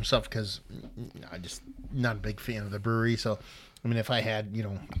Belgium stuff because I'm just not a big fan of the brewery. So, I mean, if I had you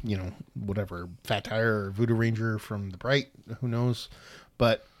know whatever Fat Tire or Voodoo Ranger from the Bright, who knows?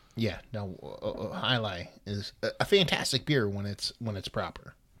 But yeah, no, Jai Alai is a fantastic beer when it's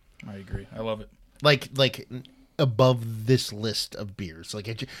proper. I agree. I love it. Like above this list of beers. Like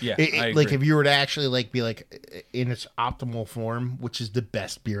Yeah, I like agree. if you were to actually like be like in its optimal form, which is the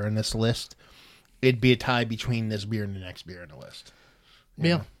best beer on this list, it'd be a tie between this beer and the next beer on the list.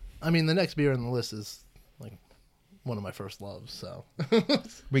 Yeah. I mean, the next beer on the list is like one of my first loves. So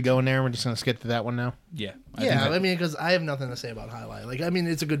We go in there and we're just gonna skip to that one now. Yeah. yeah, think I mean, because I have nothing to say about Jai Alai. Like, I mean,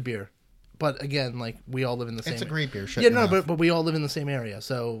 it's a good beer, but again, like we all live in the same. It's a great beer. Shut Yeah, your no, mouth. but we all live in the same area.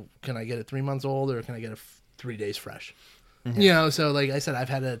 So can I get it 3 months old or can I get it 3 days fresh? You know, so like I said, I've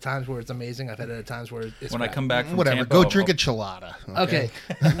had it at times where it's amazing. I've had it at times where it's when I crap. come back from Whatever. Tampa, Go I'll- drink a chilada. Okay.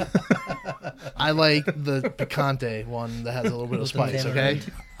 I like the picante one that has a little bit of spice. Okay.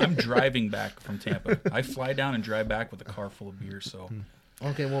 I'm driving back from Tampa. I fly down and drive back with a car full of beer. So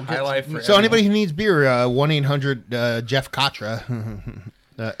Okay. Well, Jai Alai for So everyone. anybody who needs beer, 1-800 Jeff Katra.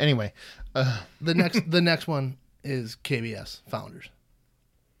 Anyway, the next one is KBS Founders.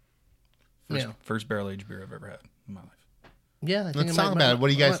 First barrel aged beer I've ever had in my life. Yeah. I think let's it talk might- about it. What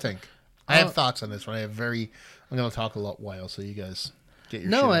do you guys might- think? I have thoughts on this one. I'm going to talk a lot while, so you guys get your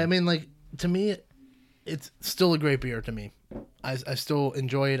No, shit I in. mean, like, to me, it's still a great beer to me. I still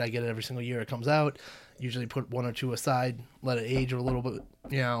enjoy it. I get it every single year it comes out. Usually put one or two aside, let it age a little bit,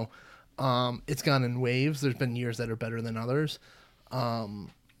 you know. It's gone in waves. There's been years that are better than others.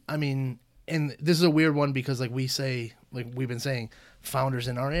 I mean, and this is a weird one because, like we say, like we've been saying, Founders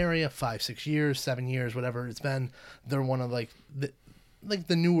in our area, 5, 6 years, 7 years, whatever it's been, they're one of like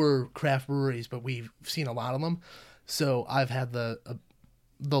the newer craft breweries, but we've seen a lot of them. So I've had the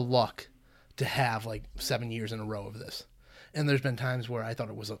luck to have like 7 years in a row of this. And there's been times where I thought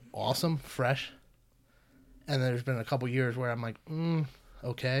it was awesome, fresh. And there's been a couple years where I'm like,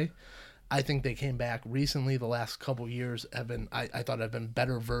 okay. I think they came back recently. The last couple years have been, I thought have been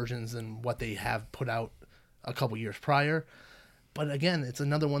better versions than what they have put out a couple years prior. But again, it's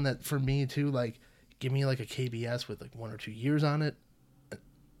another one that for me too, like, give me like a KBS with like 1 or 2 years on it.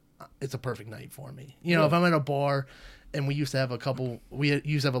 It's a perfect night for me. You know, if I'm at a bar and we used to have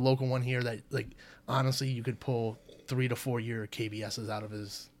a local one here that, like, honestly, you could pull 3 to 4 year KBSs out of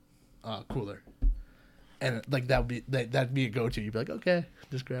his cooler. And like that'd be a go-to. You'd be like, okay,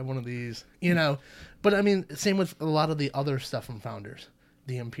 just grab one of these, you know. But I mean, same with a lot of the other stuff from Founders,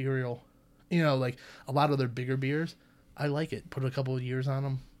 the Imperial, you know, like a lot of their bigger beers. I like it. Put a couple of years on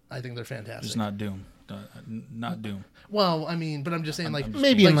them. I think they're fantastic. Just not Doom. Not Doom. Well, I mean, but I'm just saying, like,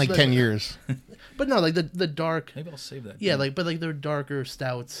 Maybe in like 10 years. But no, like the dark. Maybe I'll save that. Yeah, like, but like they're darker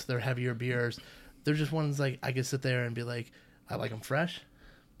stouts, they're heavier beers. They're just ones like I could sit there and be like, I like them fresh.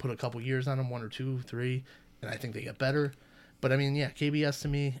 Put a couple years on them, 1 or 2, 3, and I think they get better. But I mean, yeah, KBS to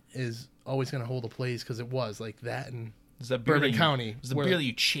me is always going to hold a place because it was like that and Is that beer Bourbon that County, Is the where- beer that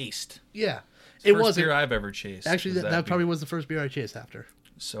you chased? yeah, It's the it first was beer I've ever chased. actually was that beer. probably was the first beer I chased after.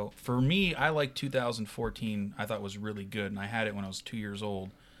 So for me, I like 2014. I thought was really good, and I had it when I was 2 years old.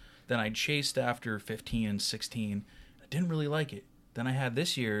 Then I chased after 15 and 16. I didn't really like it. Then I had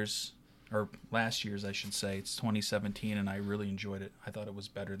this year's, or last year's, I should say. It's 2017, and I really enjoyed it. I thought it was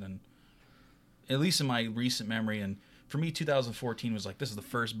better than, at least in my recent memory. And for me, 2014 was like, this is the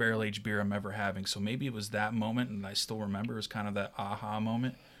first barrel-aged beer I'm ever having. So maybe it was that moment, and I still remember it was kind of that aha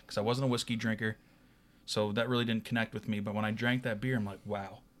moment, because I wasn't a whiskey drinker. So that really didn't connect with me. But when I drank that beer, I'm like,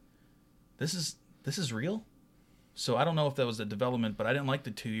 wow, this is real. So I don't know if that was the development, but I didn't like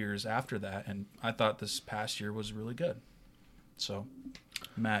the 2 years after that. And I thought this past year was really good. So,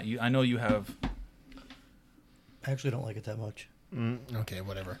 Matt, I know you have. I actually don't like it that much. Okay,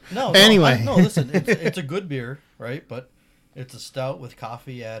 whatever. No. Anyway. No, listen, it's a good beer, right? But it's a stout with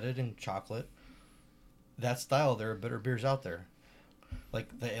coffee added and chocolate. that style, there are better beers out there.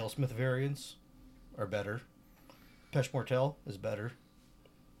 Like the AleSmith variants are better. Pêche Mortel is better.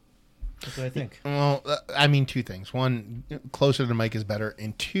 That's what I think. Well, I mean, two things. One, closer to the mic is better,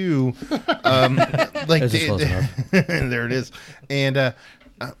 and two, like This is close enough. there it is. And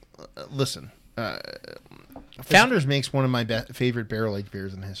listen, Founders makes one of my favorite barrel-aged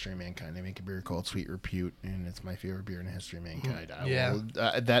beers in the history of mankind. They make a beer called Sweet Repute, and it's my favorite beer in the history of mankind. Yeah.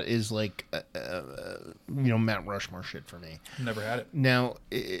 That is like, Mount Rushmore shit for me. Never had it. Now,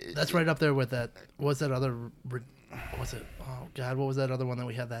 That's right up there with that. What's that other? What's it? Oh God, what was that other one that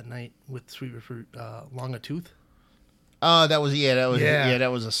we had that night with Sweet Fruit? Longitude. that was Yeah.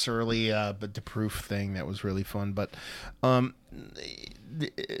 that was a surly but the proof thing that was really fun. But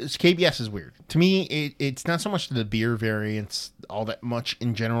KBS is weird to me. It's not so much the beer variants all that much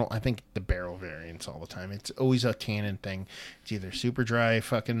in general. I think the barrel variants all the time. It's always a tannin thing. It's either super dry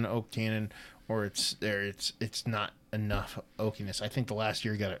fucking oak tannin, or it's not enough oakiness. I think the last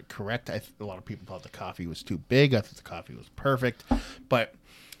year got it correct. A lot of people thought the coffee was too big. I thought the coffee was perfect. But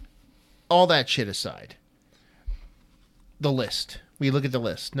all that shit aside, the list. We look at the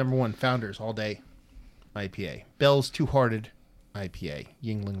list. Number 1, Founders All Day IPA. Bell's Two Hearted IPA.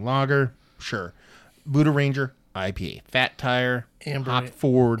 Yingling Lager, sure. Buddha Ranger IPA. Fat Tire Hop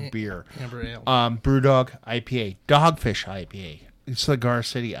Forward Beer. Amber Ale. Brewdog IPA. Dogfish IPA. Cigar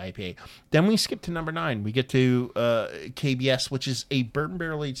City IPA. Then we skip to number 9. We get to KBS, which is a bourbon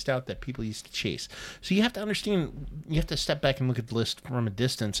barrel aged stout that people used to chase. So you have to understand, you have to step back and look at the list from a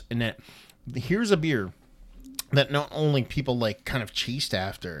distance, and that here's a beer that not only people like kind of chased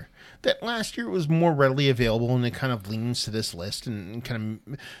after, that last year it was more readily available, and it kind of leans to this list and kind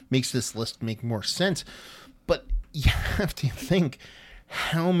of makes this list make more sense. But you have to think,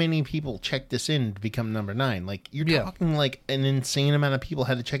 how many people checked this in to become number 9? Like, you're talking like an insane amount of people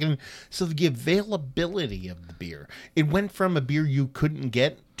had to check it in. So the availability of the beer, it went from a beer you couldn't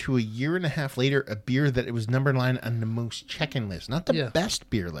get to a year and a half later, a beer that it was number 9 on the most check-in list. Not the best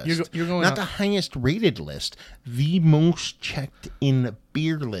beer list. You're going not the highest rated list. The most checked in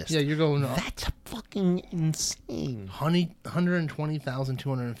beer list. Yeah, you're going That's fucking insane.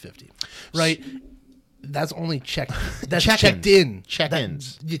 120,250. Right? That's only checked. That's Check-ins. checked in.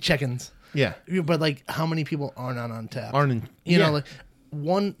 Check-ins. Check-ins. Yeah. But like, how many people aren't on Untappd? You know, like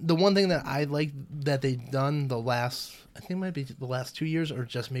the one thing that I like that they've done the last, I think it might be the last 2 years or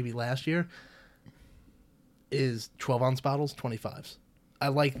just maybe last year, is 12-ounce bottles, 25s. I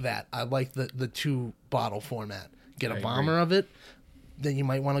like that. I like the 2-bottle format. Get a bomber of it, then you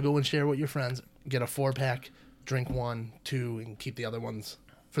might want to go and share with your friends. Get a 4-pack, drink 1, 2, and keep the other ones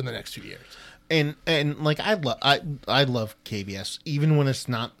for the next 2 years. And like I love KBS, even when it's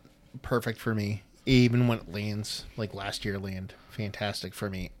not perfect for me, even when it lands like last year landed fantastic for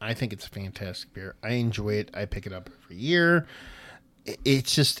me. I think it's a fantastic beer. I enjoy it. I pick it up every year.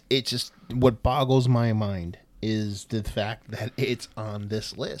 It's just what boggles my mind is the fact that it's on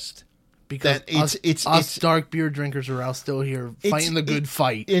this list. Because us dark beer drinkers are out still here fighting the good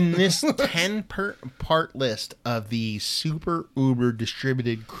fight. In this 10-part list of the super uber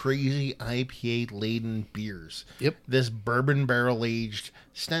distributed crazy IPA laden beers. Yep. This bourbon barrel aged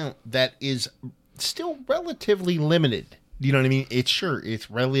stout that is still relatively limited. You know what I mean? It's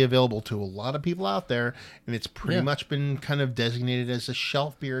readily available to a lot of people out there, and it's pretty much been kind of designated as a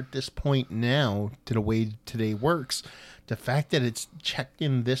shelf beer at this point now, to the way today works. The fact that it's checked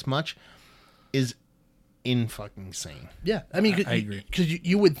in this much is fucking insane. Yeah, I mean, I agree. Because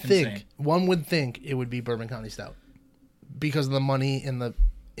you would think, Insane. one would think it would be Bourbon County Stout because of the money in the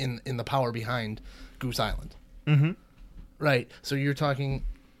power behind Goose Island. Mm-hmm. Right. So you're talking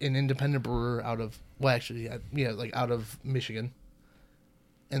an independent brewer out of, well, actually, like out of Michigan,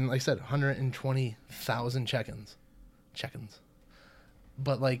 and like I said, 120,000 check-ins.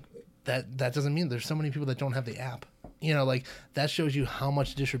 But like that doesn't mean there's so many people that don't have the app. You know, like that shows you how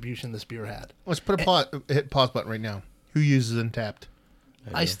much distribution this beer had. Let's put hit pause button right now. Who uses Untappd?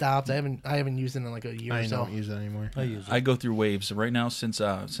 I stopped. I haven't used it in like a year or I so. don't use it anymore. I use it. I go through waves right now since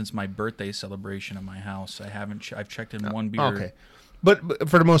my birthday celebration at my house. I've checked in one beer. Okay, but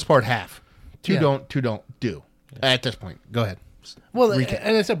for the most part, half. Two Yeah. don't do at this point. Go ahead. Well, Recap.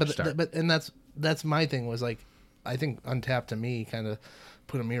 and I said, Start. but that's my thing was like, I think Untappd to me kind of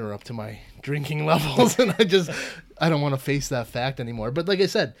put a mirror up to my drinking levels, and I don't want to face that fact anymore. But like I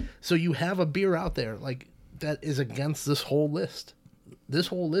said, so you have a beer out there like that is against this whole list. This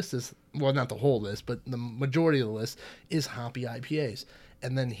whole list is, well, not the whole list, but the majority of the list is hoppy IPAs,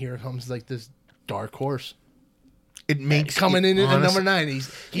 and then here comes like this dark horse It makes coming in at honestly, number 9.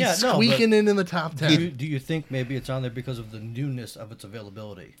 He's Yeah, no, squeaking in the top 10. Do you think maybe it's on there because of the newness of its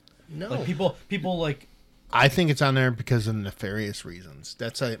availability? No. Like people like I think it's on there because of nefarious reasons.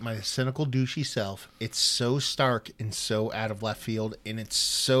 That's my cynical, douchey self. It's so stark and so out of left field, and it's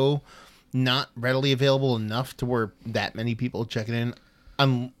so not readily available enough to where that many people check it in.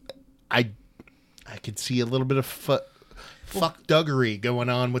 I could see a little bit of fuckduggery going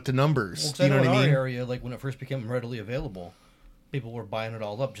on with the numbers. Well, you know what I mean? In our area, like when it first became readily available, people were buying it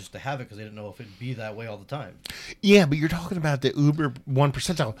all up just to have it because they didn't know if it'd be that way all the time. Yeah, but you're talking about the uber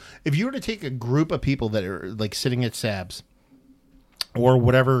 1%. If you were to take a group of people that are like sitting at Sab's or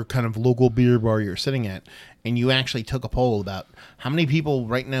whatever kind of local beer bar you're sitting at, and you actually took a poll about how many people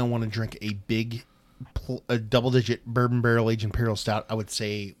right now want to drink a double-digit bourbon barrel-aged imperial stout, I would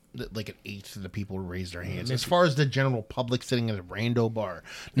say that like an eighth of the people raised their hands. As far as the general public sitting at a rando bar,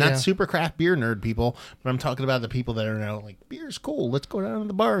 not super craft beer nerd people, but I'm talking about the people that are now like, beer's cool, let's go down to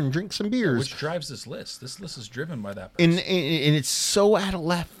the bar and drink some beers. Which drives this list. This list is driven by that person. And it's so out of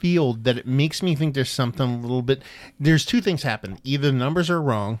left field that it makes me think there's something a little bit. There's two things happen. Either the numbers are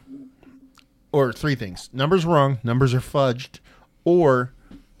wrong, or three things. Numbers wrong, numbers are fudged, or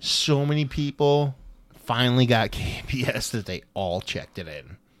so many people finally got KBS that they all checked it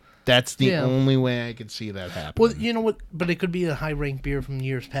in. That's the only way I could see that happen. Well, you know what? But it could be a high-ranked beer from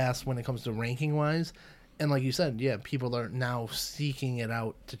years past when it comes to ranking-wise. And like you said, people are now seeking it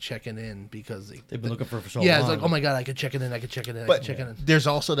out to check it in because They've been looking for it for so long. Yeah, it's like, oh my God, I could check it in, I could check it in, I could check it in. There's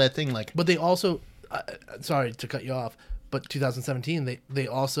also that thing like... But they also, sorry to cut you off, but 2017, they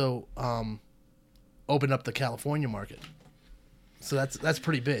also opened up the California market. So that's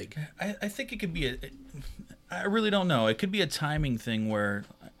pretty big. I think it could be I really don't know. It could be a timing thing where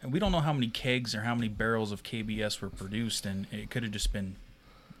we don't know how many kegs or how many barrels of KBS were produced, and it could have just been.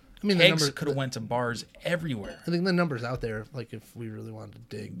 I mean, kegs could have went to bars everywhere. I think the number's out there, like if we really wanted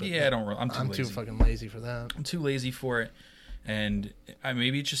to dig. But yeah, I'm too lazy. Fucking lazy for that. I'm too lazy for it, and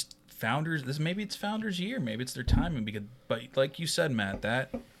maybe it's just founders. Maybe it's founders' year. Maybe it's their timing. But like you said, Matt,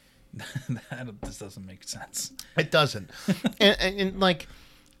 that this doesn't make sense. It doesn't, and like,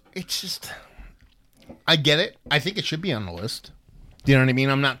 it's just. I get it. I think it should be on the list. Do you know what I mean?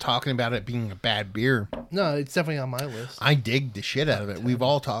 I'm not talking about it being a bad beer. No, it's definitely on my list. I dig the shit out of it. We've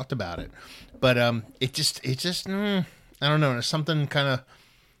all talked about it, but it just I don't know. There's something kind of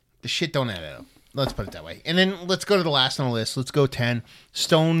the shit don't add up. Let's put it that way. And then let's go to the last on the list. Let's go 10.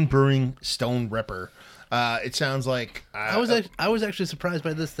 Stone Brewing Stone Ripper. It sounds like I was actually surprised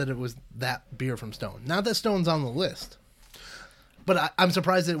by this that it was that beer from Stone. Not that Stone's on the list, but I'm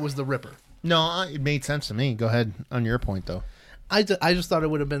surprised that it was the Ripper. No, it made sense to me. Go ahead on your point, though. I just thought it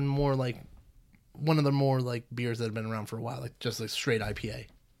would have been more like one of the more like beers that have been around for a while, like just like straight IPA,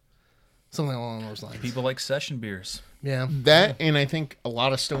 something along those lines. People like session beers. Yeah, that, and I think a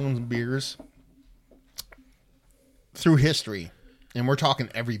lot of Stone's beers through history, and we're talking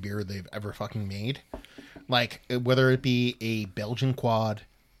every beer they've ever fucking made, like whether it be a Belgian quad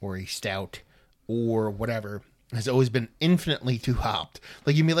or a stout or whatever, has always been infinitely too hopped.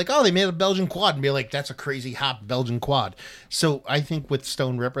 Like, you'd be like, oh, they made a Belgian quad, and be like, that's a crazy hop Belgian quad. So I think with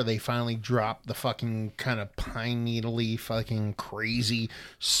Stone Ripper, they finally dropped the fucking kind of pine needle-y fucking crazy,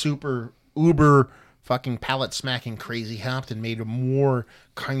 super uber fucking palate smacking crazy hopped and made a more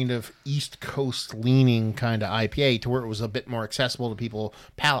kind of East Coast leaning kind of IPA to where it was a bit more accessible to people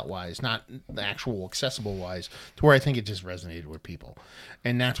palate wise, not the actual accessible wise, to where I think it just resonated with people.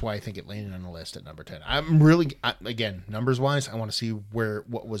 And that's why I think it landed on the list at number 10. I'm really, again, numbers wise, I want to see what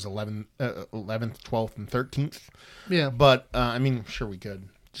was 11th, 12th, and 13th. Yeah. But, I mean, sure we could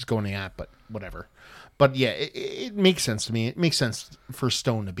just go in the app, but whatever. But yeah, it makes sense to me. It makes sense for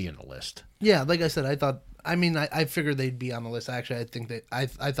Stone to be in the list. Yeah, like I said, I figured they'd be on the list. Actually, I think I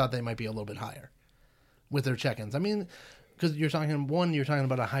thought they might be a little bit higher with their check-ins. I mean, because you're talking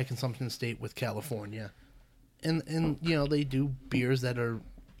about a high consumption state with California, and you know they do beers that are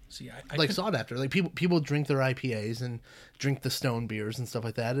sought after. Like people drink their IPAs and drink the Stone beers and stuff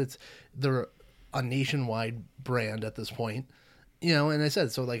like that. They're a nationwide brand at this point, you know. And I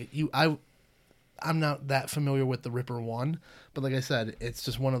said so. Like I'm not that familiar with the Ripper 1, but like I said, it's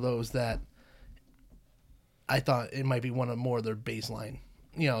just one of those that I thought it might be one of more of their baseline,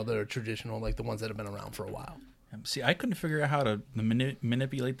 you know, their traditional, like the ones that have been around for a while. See, I couldn't figure out how to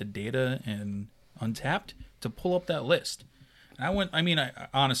manipulate the data in Untapped to pull up that list. And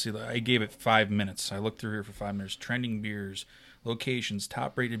honestly, I gave it 5 minutes. I looked through here for 5 minutes. Trending beers, locations,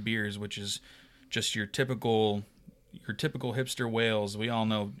 top-rated beers, which is just your typical hipster whales. We all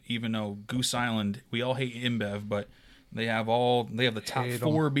know, even though Goose Island, we all hate InBev, but they have the top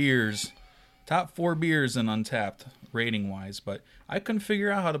top four beers in Untapped rating wise. But I couldn't figure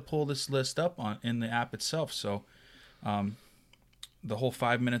out how to pull this list up in the app itself. So the whole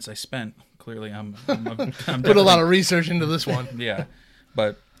 5 minutes I spent, clearly I'm Put a lot of research into this one. yeah.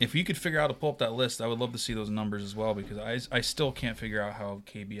 But if you could figure out how to pull up that list, I would love to see those numbers as well, because I still can't figure out how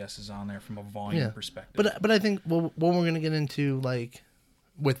KBS is on there from a volume perspective. But I think what we're going to get into, like,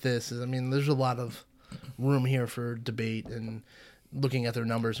 with this is, I mean, there's a lot of room here for debate and looking at their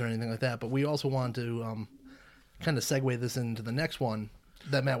numbers or anything like that. But we also want to kind of segue this into the next one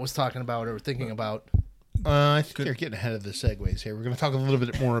that Matt was talking about or thinking about. I think you're getting ahead of the segues here. We're going to talk a little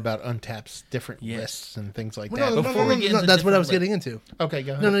bit more about Untapped's different Yes. lists and things like Well, that. Before we get into that's what I different was getting into. Okay,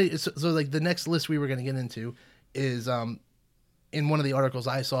 go ahead. No, so like the next list we were going to get into is in one of the articles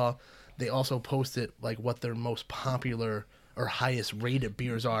I saw, they also posted like what their most popular or highest rated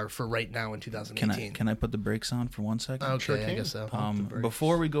beers are for right now in 2018. Can I put the brakes on for 1 second? Okay, Sure I can. guess so.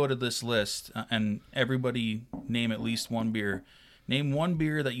 Before we go to this list, and everybody name at least one beer. Name one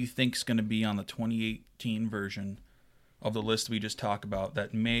beer that you think is going to be on the 2018 version of the list we just talked about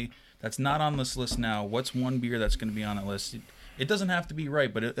that's not on this list now. What's one beer that's going to be on that list? It doesn't have to be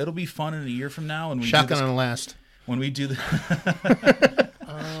right, but it'll be fun in a year from now. And Shotgun on last. when we do the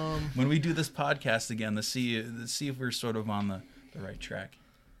when we do this podcast again, to see if we're sort of on the right track.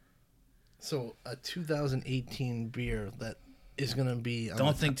 So a 2018 beer that is going to be on Don't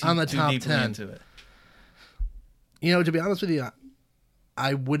the, think on the too top deeply 10. into it. You know, to be honest with you,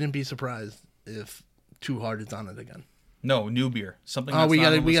 I wouldn't be surprised if Too Hard is on it again. No, new beer. Something. Oh, That's we not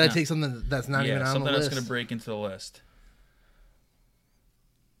on got the we list got to now. take something that's not even on something the that's list. going to break into the list.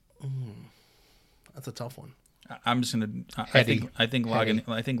 That's a tough one. I'm just going to. I Heady. think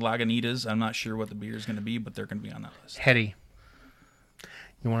Lagunitas. I'm not sure what the beer is going to be, but they're going to be on that list. Heady.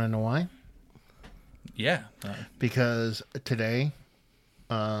 You want to know why? Yeah. Because today,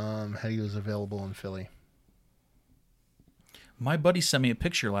 Heady was available in Philly. My buddy sent me a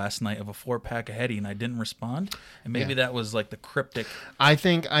picture last night of a 4-pack of Heady, and I didn't respond. And maybe that was like the cryptic. I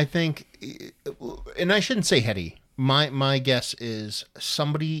think, and I shouldn't say Heady. My guess is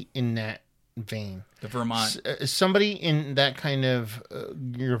somebody in that vein. The Vermont. Somebody in that kind of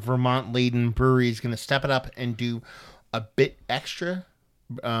your Vermont laden brewery is going to step it up and do a bit extra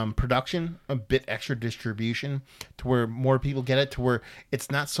production, a bit extra distribution to where more people get it, to where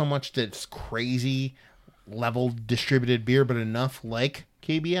it's not so much that it's crazy level distributed beer, but enough like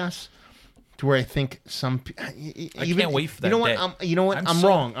KBS to where I think some I can't wait for that you know day. what you know what I'm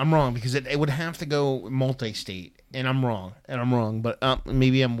wrong because it would have to go multi-state, and I'm wrong but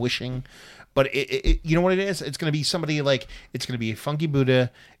maybe I'm wishing, but it you know what it is, it's going to be somebody like, it's going to be a Funky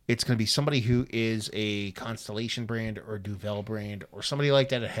Buddha, it's going to be somebody who is a Constellation brand or Duvel brand or somebody like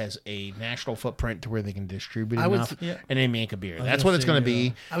that that has a national footprint to where they can distribute enough and they make a beer. That's what it's going to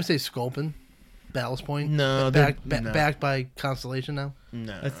be. I would say Sculpin, Ballast Point. No, backed by Constellation now.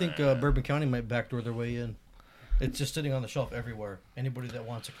 No, I think Bourbon County might backdoor their way in. It's just sitting on the shelf everywhere. Anybody that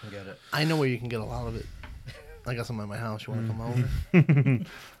wants it can get it. I know where you can get a lot of it. I got some at my house. You want to come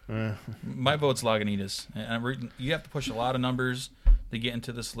over? My vote's Lagunitas. And you have to push a lot of numbers to get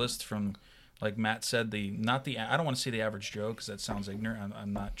into this list from, like Matt said, I don't want to say the average Joe because that sounds ignorant.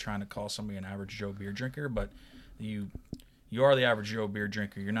 I'm not trying to call somebody an average Joe beer drinker, but you are the average Joe beer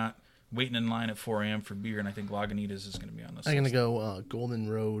drinker. You're not waiting in line at 4 a.m. for beer, and I think Lagunitas is going to be on this I'm list. going to go Golden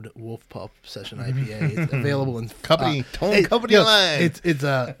Road Wolf Pup Session IPA. It's available in company line. It's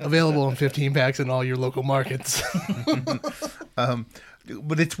available in 15 packs in all your local markets.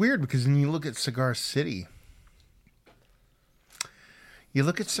 But it's weird because when you look at Cigar City,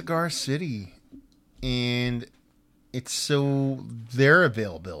 and it's so their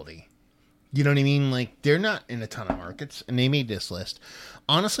availability. You know what I mean? Like, they're not in a ton of markets, and they made this list.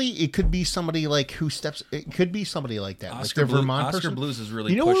 Honestly, it could be somebody like it could be somebody like that. Oscar, like the Vermont Oscar person. Blues has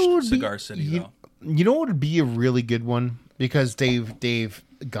really You know what would pushed be- Cigar City, though. You know what would be a really good one? Because they've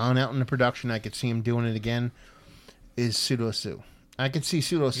gone out into production. I could see them doing it again. Is Pseudo Sue. I could see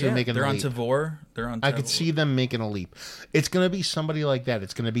Pseudo Sue making they're a on leap. Tavor. They're on. I could see them making a leap. It's going to be somebody like that.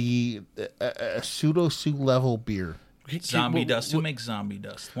 It's going to be a Pseudo Sue level beer. Zombie Dust. Who makes Zombie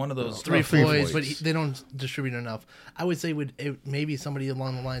Dust? One of those. Three Three Floyds, Floyds. but they don't distribute enough. I would say maybe somebody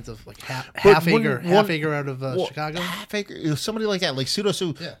along the lines of like half when- acre out of Well, Chicago. Half acre, somebody like that, like Pseudo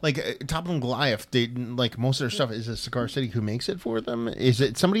Sue, Yeah. like Toppling Goliath. They like most of their stuff is a Cigar City who makes it for them. Is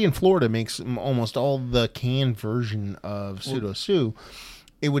it somebody in Florida makes almost all the canned version of Pseudo Sue?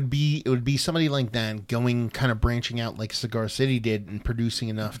 It would be somebody like that going kind of branching out like Cigar City did and producing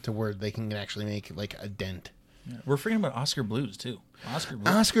enough to where they can actually make like a dent. Yeah. We're forgetting about Oscar Blues too.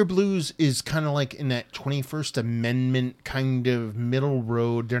 Oscar Blues is kind of like in that 21st Amendment kind of middle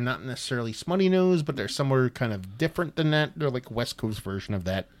road. They're not necessarily smutty nose, but they're somewhere kind of different than that. They're like West Coast version of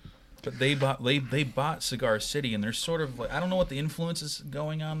that. But they bought Cigar City, and they're sort of like, I don't know what the influence is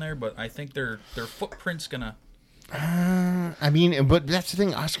going on there, but I think their footprint's gonna. I mean, but that's the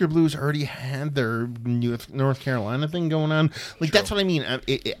thing. Oscar Blues already had their North Carolina thing going on. Like, that's what I mean.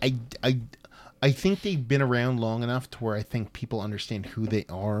 I think they've been around long enough to where I think people understand who they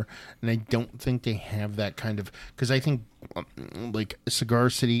are, and I don't think they have that kind of, because I think like Cigar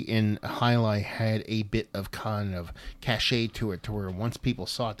City and Highlight had a bit of kind of cachet to it, to where once people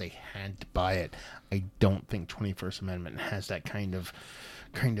saw it, they had to buy it. I don't think 21st Amendment has that kind of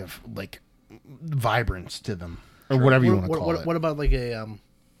like vibrance to them, or whatever you want to call it. What about like a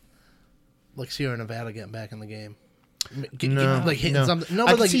like Sierra Nevada getting back in the game? Like hitting no. something. No, I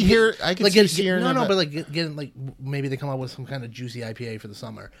but could like see here. I could like see Sierra no, Nevada. but like getting like maybe they come out with some kind of juicy IPA for the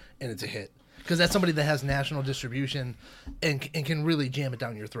summer and it's a hit because that's somebody that has national distribution and can really jam it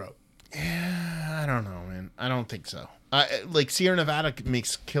down your throat. I don't know, man. I don't think so. Like Sierra Nevada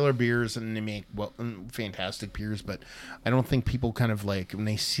makes killer beers and they make fantastic beers, but I don't think people kind of like when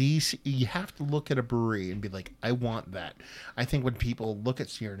they see. You have to look at a brewery and be like, I want that. I think when people look at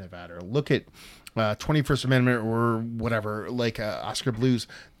Sierra Nevada or look at 21st Amendment or whatever, like Oscar Blues,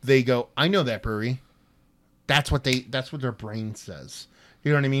 they go, I know that brewery. That's what their brain says.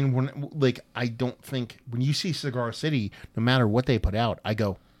 You know what I mean? Like, I don't think when you see Cigar City, no matter what they put out, I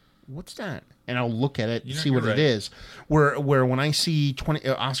go, what's that? And I'll look at it, see what it is. Where when I see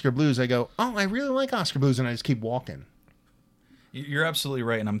Oscar Blues, I go, oh, I really like Oscar Blues, and I just keep walking. You're absolutely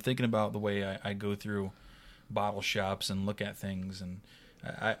right, and I'm thinking about the way I go through bottle shops and look at things, and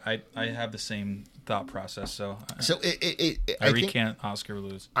I have the same thought process. So I recant Oscar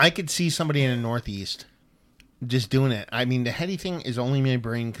Blues. I could see somebody in the Northeast just doing it. I mean, the heady thing is only my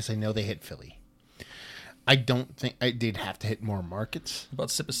brain because I know they hit Philly. I don't think they'd have to hit more markets. What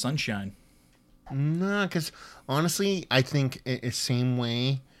about Sip of Sunshine? No, because honestly, I think it's the same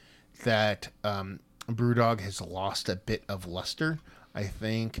way that Brewdog has lost a bit of luster. I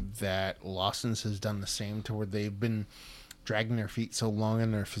think that Lawson's has done the same, to where they've been dragging their feet so long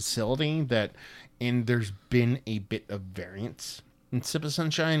in their facility and there's been a bit of variance in Sip of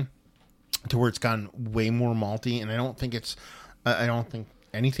Sunshine, to where it's gone way more malty, and I don't think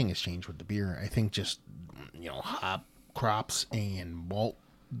anything has changed with the beer. I think just hop crops and malt,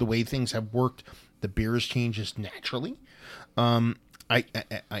 the way things have worked, the beer has changed just naturally.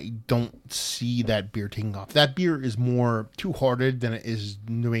 I don't see that beer taking off. That beer is more two-hearted than it is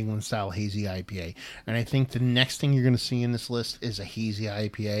New England style hazy IPA, and I think the next thing you're going to see in this list is a hazy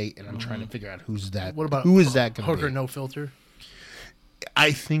IPA, and I'm trying to figure out who's that. What about who is that going to Hooker be? No Filter?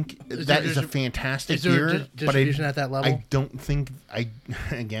 I think that is a fantastic beer, but distribution at that level? I don't think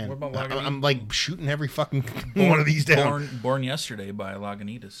again. What about Lagunitas? I'm like shooting every fucking one of these down. Born Yesterday by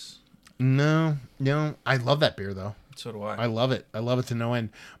Lagunitas. No, I love that beer though. So do I. I love it. I love it to no end.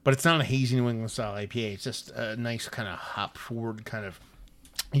 But it's not a hazy New England style IPA. It's just a nice kind of hop forward, kind of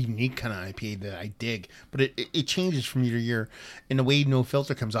unique kind of IPA that I dig. But it changes from year to year. And the way No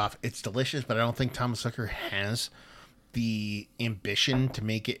Filter comes off, it's delicious. But I don't think Thomas Hooker has the ambition to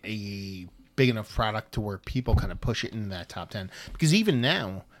make it a big enough product to where people kind of push it into that top 10. Because even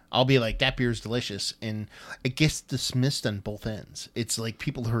now, I'll be like, that beer is delicious, and it gets dismissed on both ends. It's like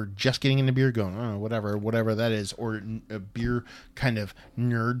people who are just getting into beer going, oh, whatever that is, or a beer kind of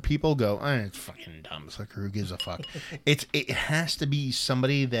nerd people go, oh, it's fucking Thomas Hooker, who gives a fuck? It has to be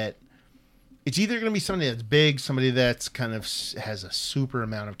somebody that, it's either going to be somebody that's big, somebody that's kind of has a super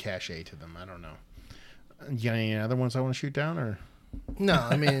amount of cachet to them. I don't know. You got any other ones I want to shoot down, or? No,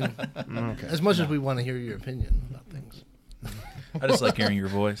 I mean, Okay. as much as we want to hear your opinion about things. I just like hearing your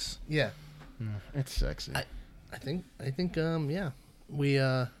voice. Yeah. It's sexy. I think yeah. We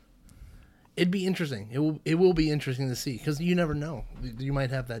it'd be interesting. It will be interesting to see, because you never know. You might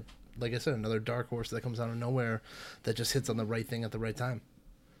have that, like I said, another dark horse that comes out of nowhere that just hits on the right thing at the right time.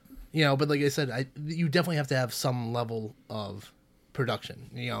 But like I said, you definitely have to have some level of production.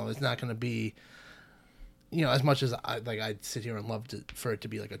 It's not going to be, as much as I'd sit here and love for it to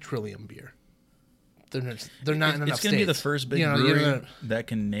be like a Trillium beer. They're not in enough It's going to be the states. first big brewery that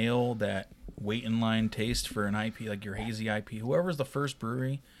can nail that wait in line taste for an IP, like your hazy IP. Whoever's the first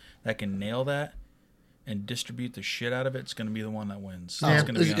brewery that can nail that and distribute the shit out of it, it's going to be the one that wins. Yeah, It's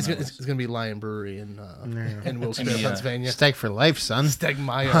going to be it's going to be Lion Brewery in Wilkes-Barre, gonna be, Pennsylvania. Steak for life, son.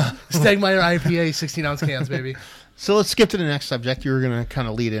 Stegmeyer IPA, 16-ounce cans, baby. So let's skip to the next subject. You were going to kind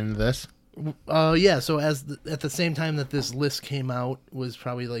of lead into this. Yeah. So at the same time that this list came out was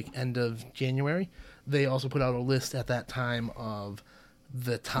probably like end of January. They also put out a list at that time of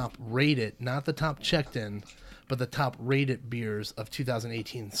the top rated, not the top checked in, but the top rated beers of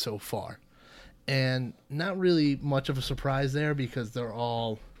 2018 so far. And not really much of a surprise there, because they're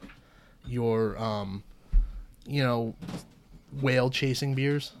all your whale chasing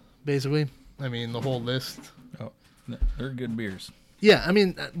beers, basically. I mean, the whole list. Oh, they're good beers. Yeah, I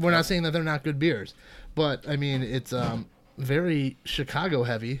mean, we're not saying that they're not good beers, but I mean, it's very Chicago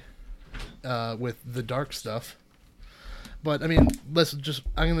heavy with the dark stuff. But I mean, I'm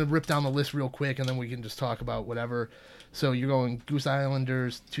going to rip down the list real quick and then we can just talk about whatever. So you're going Goose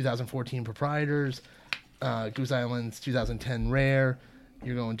Islanders 2014 Proprietors, Goose Islands 2010 Rare,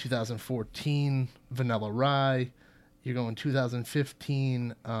 you're going 2014 Vanilla Rye, you're going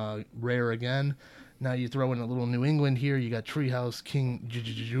 2015 Rare again. Now you throw in a little New England here. You got Treehouse King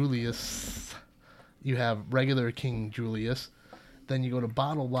Julius. You have regular King Julius. Then you go to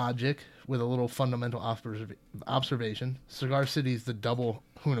Bottle Logic with a little fundamental observation. Cigar City's the double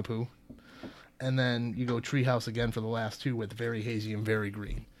Hunapoo. And then you go Treehouse again for the last two with Very Hazy and Very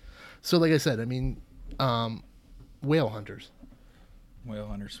Green. So like I said, I mean, whale hunters. Whale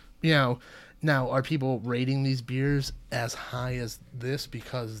hunters. Now are people rating these beers as high as this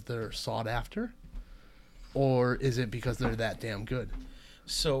because they're sought after? Or is it because they're that damn good?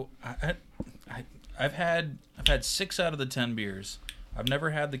 So I've had 6 out of the 10 beers. I've never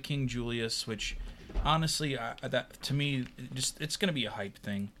had the King Julius, which honestly, that to me, it's going to be a hype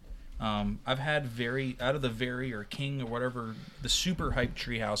thing. I've had out of the Very or King or whatever, the super hype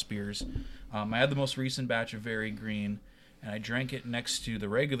Treehouse beers. I had the most recent batch of Very Green, and I drank it next to the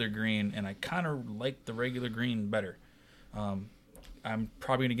regular green, and I kind of like the regular green better. I'm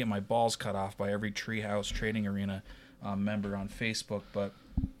probably going to get my balls cut off by every Treehouse Trading Arena member on Facebook, but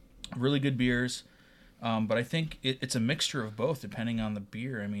really good beers. But I think it's a mixture of both depending on the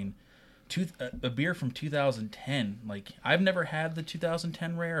beer. I mean, a beer from 2010, like I've never had the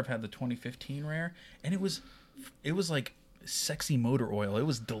 2010 Rare. I've had the 2015 Rare, and it was like sexy motor oil. It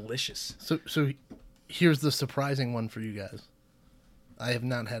was delicious. So here's the surprising one for you guys. I have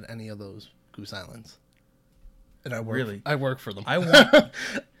not had any of those Goose Islands. And I work for them. I want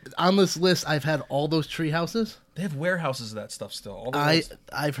on this list. I've had all those tree houses. They have warehouses of that stuff still.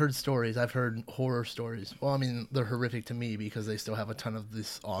 I've heard stories. I've heard horror stories. Well, I mean, they're horrific to me because they still have a ton of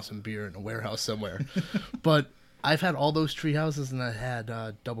this awesome beer in a warehouse somewhere. But I've had all those tree houses, and I had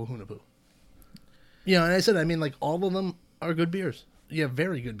double Hunapoo. And I said, I mean, like all of them are good beers. Yeah,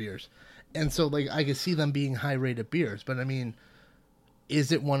 very good beers. And so, like, I could see them being high rated beers. But I mean,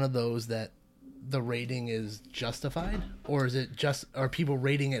 is it one of those that the rating is justified, or is it are people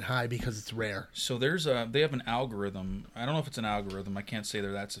rating it high because it's rare? So they have an algorithm. I don't know if it's an algorithm. I can't say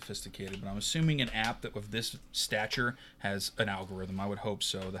they're that sophisticated, but I'm assuming an app that of this stature has an algorithm. I would hope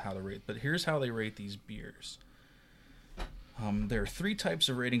so. How they rate, but here's how they rate these beers. There are 3 types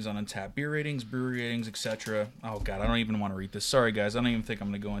of ratings on Untappd: beer ratings, brewery ratings, etc. Oh god, I don't even want to read this. Sorry guys, I don't even think I'm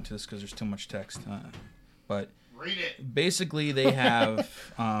going to go into this because there's too much text. But read it. Basically, they have.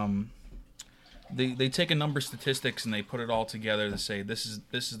 They take a number of statistics and they put it all together to say this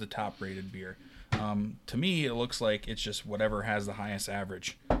is the top rated beer. To me, it looks like it's just whatever has the highest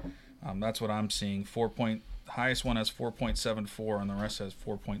average. That's what I'm seeing. The highest one has 4.74 and the rest has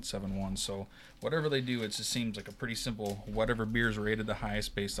 4.71. So whatever they do, it just seems like a pretty simple whatever beer is rated the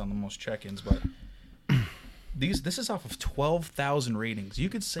highest based on the most check-ins. But this is off of 12,000 ratings. You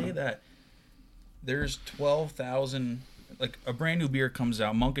could say that there's 12,000. Like a brand new beer comes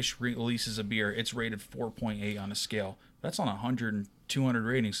out, Monkish releases a beer, it's rated 4.8 on a scale. That's on 100 and 200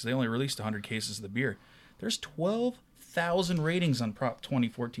 ratings, so they only released 100 cases of the beer. There's 12,000 ratings on Prop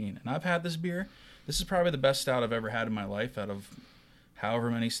 2014, and I've had this beer. This is probably the best stout I've ever had in my life out of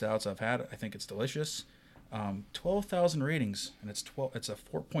however many stouts I've had. I think it's delicious. 12,000 ratings, and it's a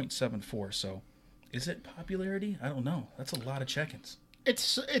 4.74, so is it popularity? I don't know. That's a lot of check-ins.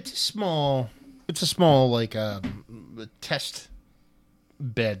 It's a small like test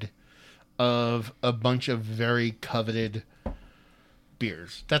bed of a bunch of very coveted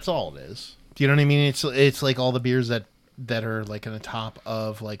beers. That's all it is. Do you know what I mean? It's like all the beers that are like on the top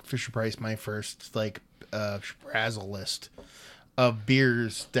of like Fisher Price, my first like Razzle list of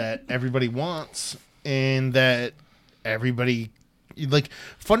beers that everybody wants and that everybody like.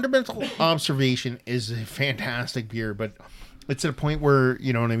 Fundamental Observation is a fantastic beer, but it's at a point where,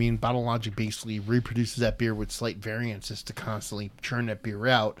 you know what I mean, Bottle Logic basically reproduces that beer with slight variances to constantly churn that beer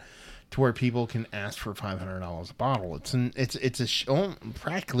out to where people can ask for $500 a bottle. It's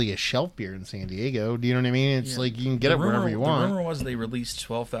practically a shelf beer in San Diego. Do you know what I mean? It's like you can get it wherever you want. The rumor was they released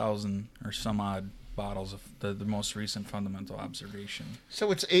 12,000 or some odd bottles of the most recent fundamental observation.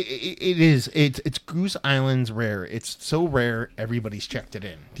 So it's Goose Island's rare. It's so rare, everybody's checked it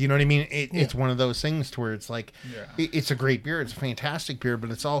in. Do you know what I mean? It's one of those things to where it's like, it's a great beer. It's a fantastic beer,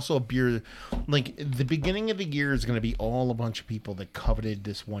 but it's also a beer. Like the beginning of the year is going to be all a bunch of people that coveted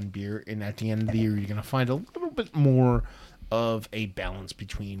this one beer, and at the end of the year, you're going to find a little bit more of a balance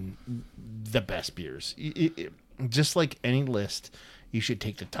between the best beers. Just like any list, you should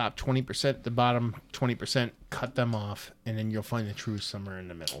take the top 20%, the bottom 20%, cut them off, and then you'll find the truth somewhere in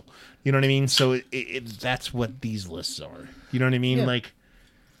the middle. You know what I mean? So that's what these lists are. You know what I mean? Yeah. Like,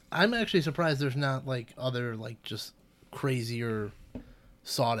 I'm actually surprised there's not like other like just crazier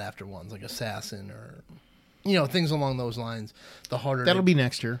sought after ones like Assassin or things along those lines. The harder that'll be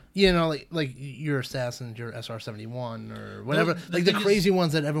next year. like your Assassin, your SR-71 or whatever, Well, like the crazy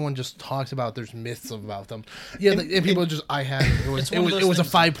ones that everyone just talks about. There's myths about them. Yeah, and people just I had it. It was a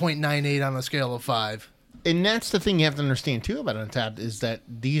 5.98 on a scale of 5. And that's the thing you have to understand too about Untapped is that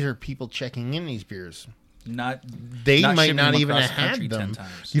these are people checking in these beers. They might shipping not them even across have the country had them. 10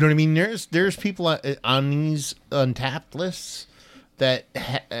 times. You know what I mean? There's people on these Untapped lists that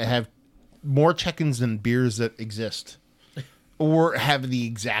have more check-ins than beers that exist, or have the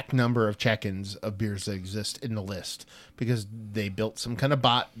exact number of check-ins of beers that exist in the list because they built some kind of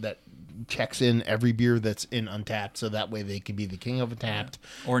bot that checks in every beer that's in Untapped, so that way they can be the king of Untapped.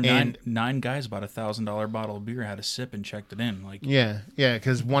 Or nine guys bought $1,000 bottle of beer, had a sip, and checked it in. Like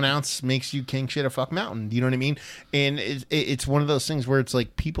because 1 ounce makes you king shit a fuck mountain. Do you know what I mean? And it's one of those things where it's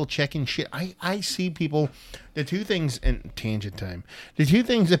like people checking shit. I see people. The two things, and tangent time. The two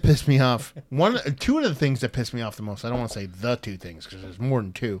things that piss me off. Two of the things that piss me off the most. I don't want to say the two things because there's more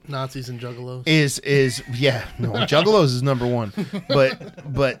than two. Nazis and juggalos. Juggalos is number one.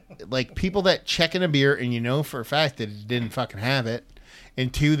 But like people that check in a beer and for a fact that it didn't fucking have it.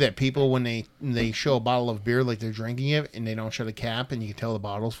 And two, that people when they show a bottle of beer like they're drinking it and they don't show the cap and you can tell the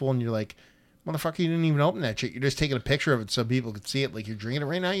bottle's full and you're like, motherfucker, you didn't even open that shit. You're just taking a picture of it so people could see it like you're drinking it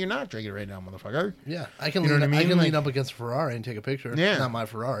right now. You're not drinking it right now, motherfucker. Yeah, I can lean up against a Ferrari and take a picture. Yeah. Not my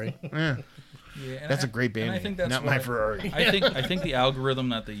Ferrari. Yeah. That's a great band. And I think that's not why, my Ferrari. I think the algorithm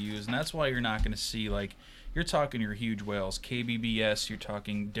that they use, and that's why you're not going to see like you're talking your huge whales, KBBS. You're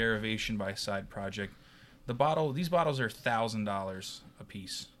talking Derivation by Side Project. These bottles are $1,000 a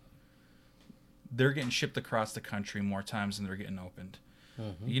piece. They're getting shipped across the country more times than they're getting opened.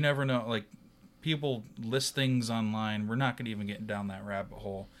 Mm-hmm. You never know. Like people list things online. We're not going to even get down that rabbit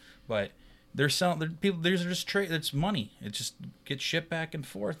hole, but they're selling. There's just trade. It's money. It just gets shipped back and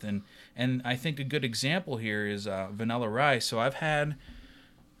forth. And I think a good example here is Vanilla Rye. So I've had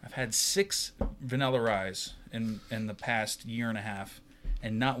 6 Vanilla Ryes in the past year and a half,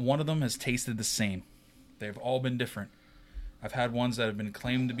 and not one of them has tasted the same. They've all been different. I've had ones that have been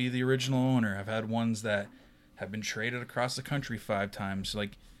claimed to be the original owner. I've had ones that have been traded across the country 5 times.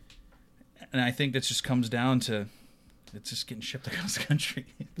 And I think that just comes down to it's just getting shipped across the country.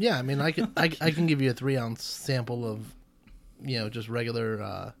 Yeah, I mean, I can give you a 3-ounce sample of, just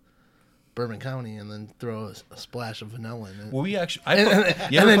regular Bourbon County, and then throw a splash of vanilla in it. Well, we actually,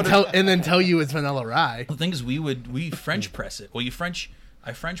 and then tell you it's Vanilla Rye. The thing is, we French press it. Well,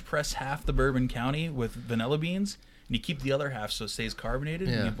 I French press half the Bourbon County with vanilla beans, and you keep the other half so it stays carbonated.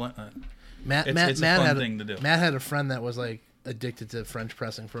 Yeah. And you blend, Matt it's a fun thing to do. Matt had a friend that was like addicted to French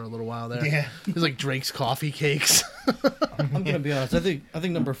pressing for a little while there. Yeah. It was like Drake's coffee cakes. I'm gonna be honest. I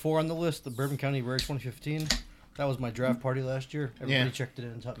think number 4 on the list, the Bourbon County Rare 2015. That was my draft party last year. Everybody checked it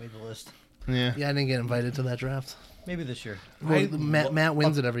in and top made the list. Yeah. Yeah, I didn't get invited to that draft. Maybe this year. Well, Matt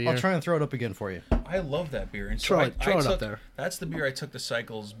wins it every year. I'll try and throw it up again for you. I love that beer. And so Throw I it took, up there. That's the beer I took to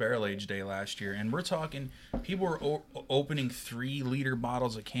Cycles Barrel Age Day last year, and we're talking people were opening 3-liter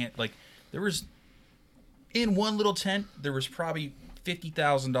bottles of can. Like there was in one little tent, there was probably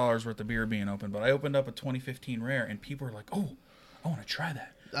 $50,000 worth of beer being opened. But I opened up a 2015 Rare, and people were like, "Oh, I want to try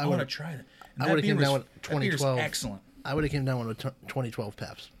that. I want to try that." And I would have came down with that beer is 2012. excellent. I would have came down with a 2012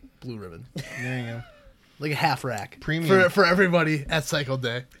 Pabst Blue Ribbon, There you go. like a half rack Premium. for everybody at Cycle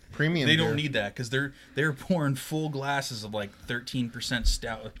Day. Premium. They beer. don't need that because they're pouring full glasses of like 13%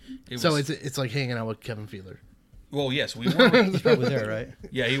 stout. So it's like hanging out with Kevin Fiedler. Well, yes, we were. He's probably there, right?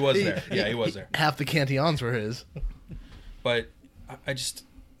 Yeah, he was there. Yeah, he was there. Half the Cantillons were his. But I just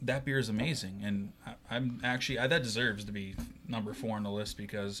that beer is amazing, and I'm actually that deserves to be number 4 on the list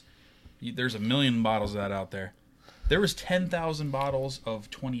because there's 1 million bottles of that out there. There was 10,000 bottles of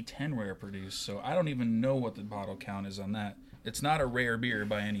 2010 Rare produced, so I don't even know what the bottle count is on that. It's not a rare beer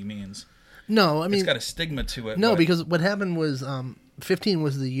by any means. No, I mean It's got a stigma to it. no, but because what happened was 15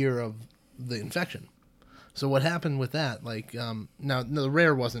 was the year of the infection. So what happened with that? Like, now the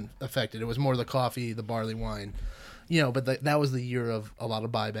rare wasn't affected. It was more the coffee, the barley wine, but that was the year of a lot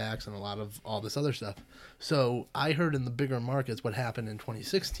of buybacks and a lot of all this other stuff. So I heard in the bigger markets what happened in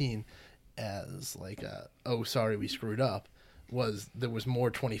 2016 as like, oh, sorry, we screwed up, was there was more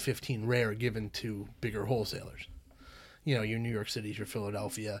 2015 rare given to bigger wholesalers. Your New York Cities, your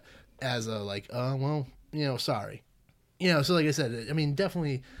Philadelphia, as a like, well, sorry. So like I said, I mean,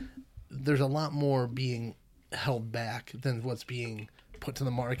 definitely there's a lot more being held back than what's being put to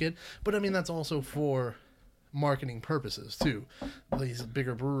the market. But I mean, that's also for marketing purposes too. These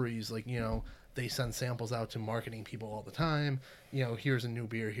bigger breweries, like, they send samples out to marketing people all the time. Here's a new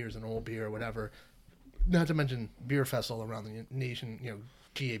beer, here's an old beer, whatever. Not to mention beer fests all around the nation,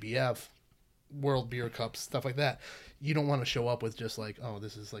 GABF, World Beer Cups, stuff like that. You don't want to show up with just like, oh,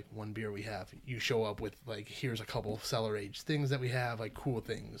 this is like one beer we have. You show up with like, here's a couple cellar aged things that we have, like cool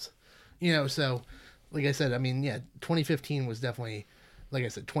things. So like I said, I mean, yeah, 2015 was definitely, like I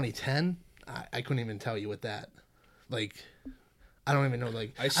said, 2010, I couldn't even tell you what that, like, I don't even know,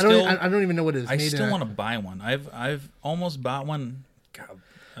 like, I don't even know what it is. I still want to buy one. I've almost bought one. God,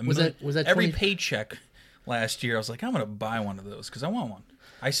 was that every 20... paycheck last year? I was like, I'm gonna buy one of those because I want one.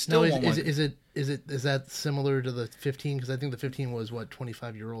 I still want one. Is that similar to the 15? Because I think the 15 was what,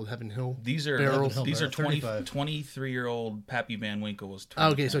 25-year-old Heaven Hill. These are barrels? These are 23-year-old Pappy Van Winkle was.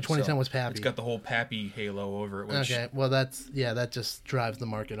 Okay, so 2010 was Pappy. It's got the whole Pappy halo over it. Which, okay, well that just drives the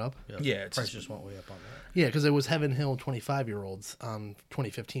market up. Yeah, price just went way up on that. Yeah, because it was Heaven Hill 25-year-olds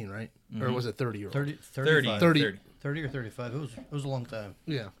 2015, right? Mm-hmm. Or was it 30-year-olds? 30 or 35. It was a long time.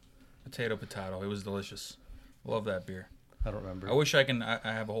 Yeah. Potato. It was delicious. Love that beer. I don't remember. I wish I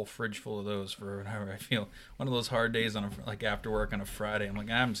have a whole fridge full of those for whenever I feel one of those hard days like after work on a Friday. I'm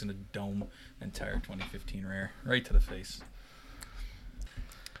like, I'm just gonna dome the entire 2015 rare right to the face.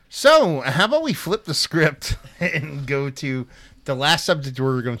 So, how about we flip the script and go to the last subject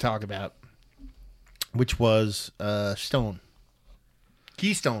we're going to talk about, which was Stone.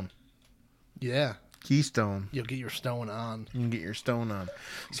 Keystone. Yeah. Keystone. You'll get your stone on. You can get your stone on.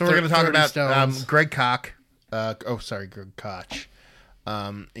 So we're going to talk about Greg Koch. Greg Koch.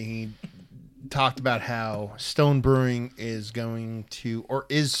 He talked about how Stone Brewing is going to, or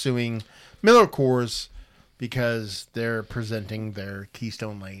is suing Miller Coors because they're presenting their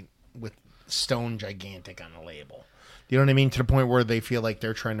Keystone Light with Stone gigantic on the label. You know what I mean? To the point where they feel like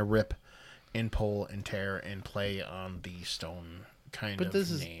they're trying to rip and pull and tear and play on the Stone kind of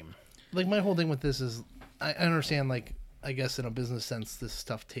name. Like, my whole thing with this is, I understand, like, I guess in a business sense, this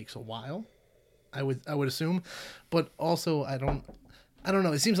stuff takes a while. I would assume, but also I don't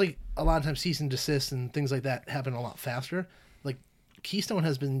know. It seems like a lot of times cease and desist and things like that happen a lot faster. Like, Keystone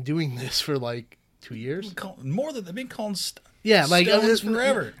has been doing this for like 2 years. More than they've been calling Stones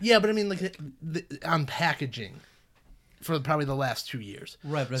forever. Yeah, but I mean, like on packaging for probably the last 2 years.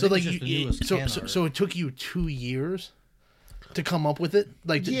 Right, but so I think it's just the newest can art. So it took you 2 years to come up with it.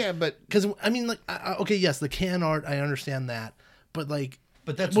 Like, yeah, but because I mean, like, okay, yes, the can art, I understand that, but like.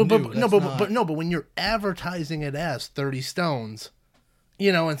 But that's new. But when you're advertising it as 30 Stones,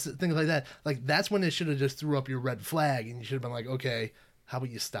 and things like that, like, that's when it should have just threw up your red flag, and you should have been like, okay, how about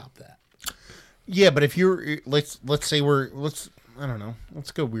you stop that? Yeah, but if you're let's I don't know,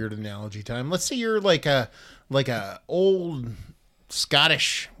 let's go weird analogy time. Let's say you're like a old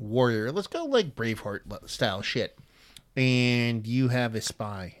Scottish warrior. Let's go like Braveheart style shit. And you have a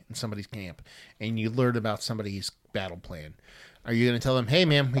spy in somebody's camp, and you learn about somebody's battle plan. Are you going to tell them, hey,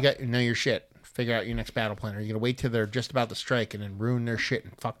 man, we got know your shit. Figure out your next battle plan. Or are you going to wait till they're just about to strike and then ruin their shit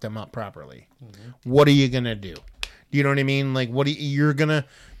and fuck them up properly? Mm-hmm. What are you going to do? You know what I mean? Like, you're gonna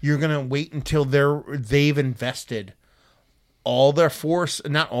wait until they've invested all their force,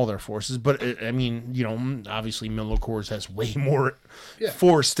 not all their forces, but I mean, obviously Miller Coors has way more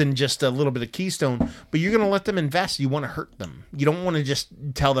force than just a little bit of Keystone, but you're going to let them invest. You want to hurt them. You don't want to just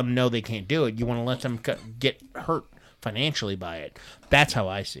tell them no, they can't do it. You want to let them get hurt financially by it. That's how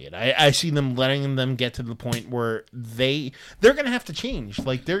I see it. I see them letting them get to the point where they're going to have to change.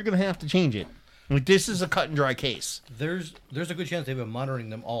 Like, they're going to have to change it. Like, this is a cut and dry case. There's a good chance they've been monitoring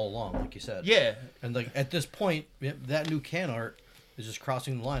them all along, like you said. Yeah. And like at this point, that new can art is just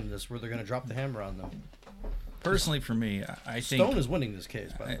crossing the line. That's where they're going to drop the hammer on them. Personally, for me, I think Stone is winning this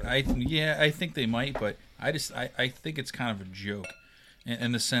case. By the way. I think they might, but I think it's kind of a joke,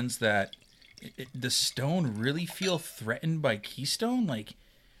 in the sense that does Stone really feel threatened by Keystone? Like,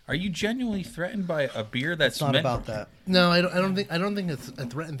 are you genuinely threatened by a beer that's not about that? No, I don't think it's a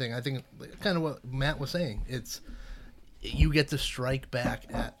threatened thing. I think kind of what Matt was saying. It's you get to strike back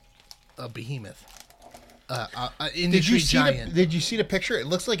at a behemoth. industry giant. Did you see the picture? It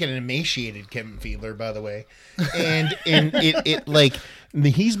looks like an emaciated Kevin Fiedler, by the way. And it like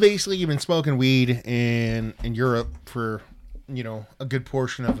he's basically been smoking weed in Europe for a good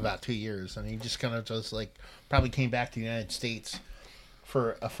portion of about 2 years, and he just kind of just like probably came back to the United States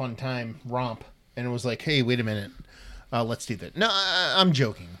for a fun time romp, and it was like, hey, wait a minute, let's do that. No, I'm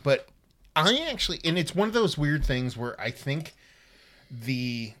joking, but I actually, and it's one of those weird things where I think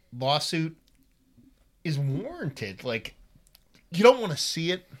the lawsuit is warranted. Like, you don't want to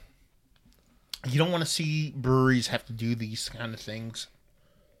see it. You don't want to see breweries have to do these kind of things.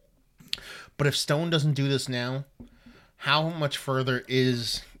 But if Stone doesn't do this now, how much further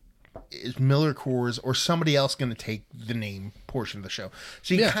is Miller Coors or somebody else going to take the name portion of the show?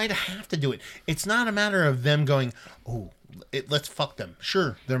 So you kind of have to do it. It's not a matter of them going, let's fuck them.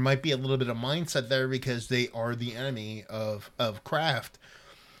 Sure, there might be a little bit of mindset there because they are the enemy of craft.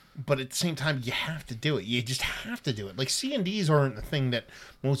 But at the same time, you have to do it. You just have to do it. Like, C&Ds aren't the thing that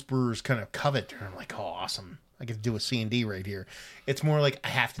most brewers kind of covet. They're like, oh, awesome, I get to do a C&D right here. It's more like, I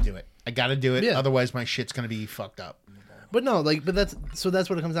have to do it. I got to do it. Yeah. Otherwise, my shit's going to be fucked up. But no, that's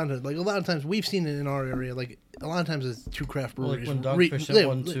what it comes down to. Like, a lot of times, we've seen it in our area. Like, a lot of times it's two craft breweries. Like when Dogfish sent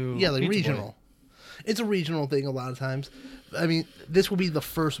one to like regional. Boy. It's a regional thing a lot of times. I mean, this will be the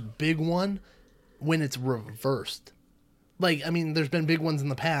first big one when it's reversed. Like, I mean, there's been big ones in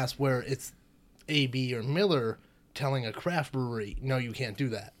the past where it's AB or Miller telling a craft brewery, no, you can't do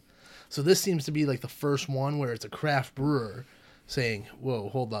that. So this seems to be like the first one where it's a craft brewer saying, whoa,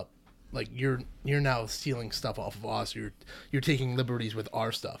 hold up. Like, you're now stealing stuff off of us. You're taking liberties with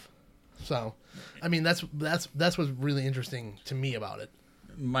our stuff. So, I mean, that's what's really interesting to me about it.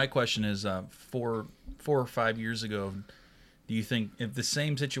 My question is, 4 or 5 years ago, do you think if the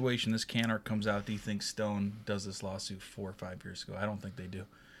same situation, this can art comes out, do you think Stone does this lawsuit 4 or 5 years ago? I don't think they do.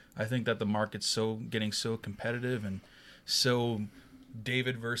 I think that the market's getting so competitive and so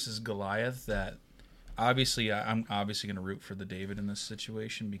David versus Goliath that obviously I'm obviously going to root for the David in this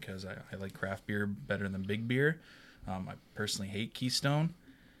situation because I like craft beer better than big beer. I personally hate Keystone.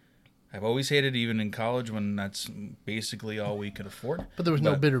 I've always hated it, even in college when that's basically all we could afford. But there was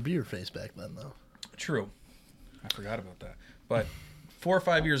no bitter beer face back then, though. True. I forgot about that. But 4 or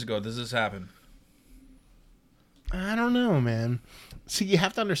 5 years ago, does this happen? I don't know, man. See, you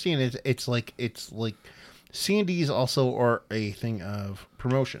have to understand it's like C&Ds also are a thing of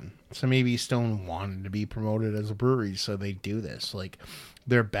promotion. So maybe Stone wanted to be promoted as a brewery, so they do this. Like,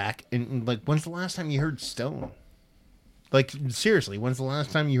 they're back in, like, when's the last time you heard Stone? Like, seriously, when's the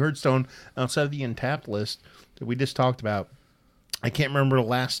last time you heard Stone outside of the Untapped list that we just talked about? I can't remember the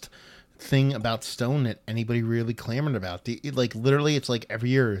last thing about Stone that anybody really clamored about. Literally, it's like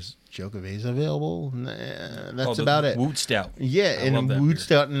every year, is Joe Cabeza available? Nah, that's about it. Woot Stout. Yeah, and Woot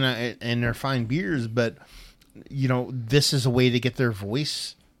Stout and they're fine beers, but, this is a way to get their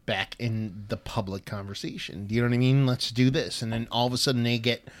voice back in the public conversation. Do you know what I mean? Let's do this. And then all of a sudden they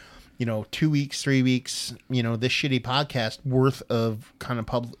get, 2 weeks, 3 weeks, this shitty podcast worth of kind of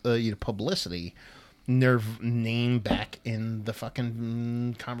publicity. And their name back in the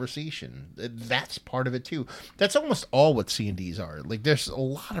fucking conversation. That's part of it too. That's almost all what C&Ds are. Like, there's a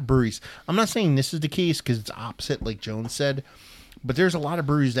lot of breweries. I'm not saying this is the case because it's opposite, like Jones said. But there's a lot of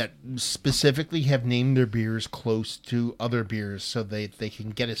breweries that specifically have named their beers close to other beers so they can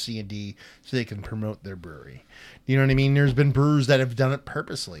get a C&D so they can promote their brewery. You know what I mean? There's been brewers that have done it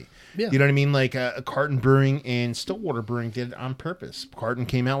purposely. Yeah. You know what I mean? Like Carton Brewing and Stillwater Brewing did it on purpose. Carton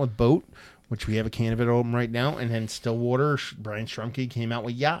came out with Boat, which we have a can of it open right now, and then Stillwater, Brian Strumke came out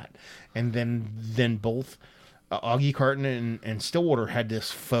with Yacht. And then both Augie Carton and Stillwater had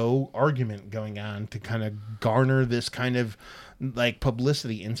this faux argument going on to kind of garner this kind of like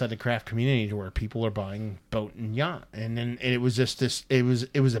publicity inside the craft community to where people are buying Boat and Yacht. And then it was just this, it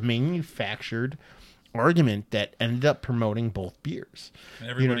was a manufactured argument that ended up promoting both beers. And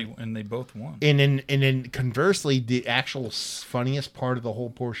everybody, and they both won. And then conversely, the actual funniest part of the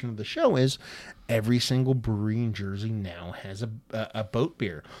whole portion of the show is every single brewery in Jersey now has a Boat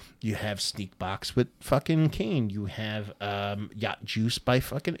beer. You have Sneak Box with fucking Kane. You have Yacht Juice by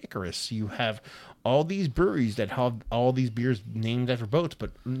fucking Icarus. You have all these breweries that have all these beers named after boats,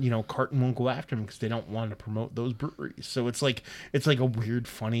 but Carton won't go after them because they don't want to promote those breweries. So it's like a weird,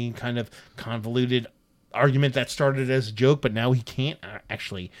 funny, kind of convoluted argument that started as a joke, but now he can't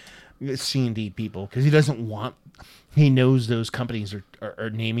actually C&D people because he doesn't want. He knows those companies are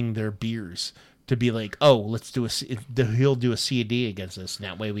naming their beers to be like, oh, let's do he'll do a C&D against us, and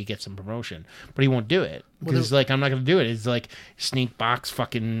that way we get some promotion. But he won't do it because he's like, I'm not going to do it. It's like Sneak Box,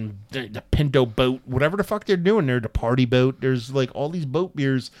 fucking the Pinto boat, whatever the fuck they're doing there, the party boat. There's like all these boat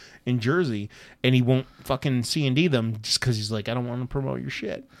beers in Jersey, and he won't fucking C&D them just because he's like, I don't want to promote your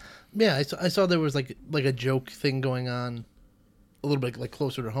shit. Yeah, I saw there was like a joke thing going on a little bit like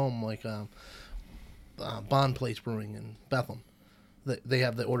closer to home, like Bond Place Brewing in Bethlehem. They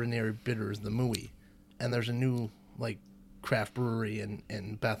have the Ordinary Bitters, the Mooey, and there's a new like craft brewery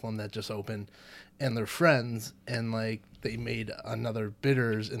in Bethlehem that just opened, and they're friends, and like they made another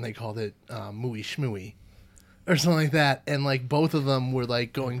bitters and they called it Mooey Schmooey or something like that, and like both of them were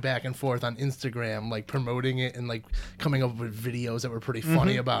like going back and forth on Instagram, like promoting it and like coming up with videos that were pretty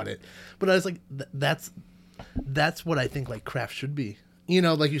funny about it. But I was like, that's what I think like craft should be. You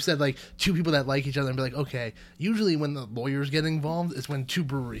know, like you said, like two people that like each other and be like, okay, usually when the lawyers get involved is when two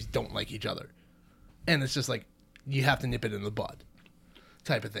breweries don't like each other. And it's just like, you have to nip it in the bud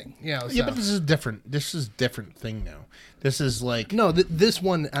type of thing. You know, Yeah, but this is different. This is different thing now. This is like... No, this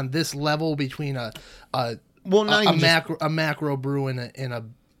one on this level between a macro brew and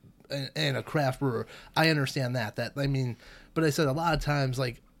a craft brewer, I understand that. I mean, but I said a lot of times,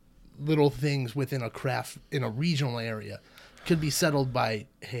 like, little things within a craft, in a regional area, could be settled by,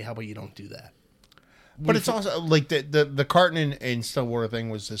 hey, how about you don't do that? But it's also like the carton and Stillwater thing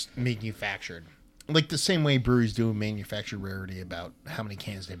was just manufactured, like the same way breweries do manufactured rarity about how many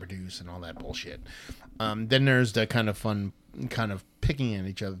cans they produce and all that bullshit. Then there's the kind of fun, kind of picking at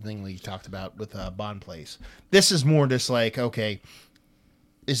each other thing like you talked about with Bond Place. This is more just like, okay,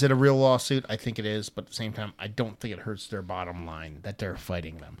 is it a real lawsuit? I think it is, but at the same time, I don't think it hurts their bottom line that they're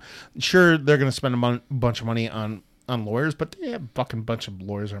fighting them. Sure, they're going to spend a bunch of money on lawyers, but they have a fucking bunch of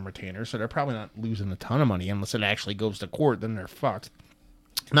lawyers and retainers, so they're probably not losing a ton of money unless it actually goes to court. Then they're fucked.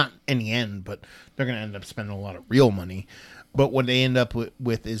 Not in the end, but they're going to end up spending a lot of real money. But what they end up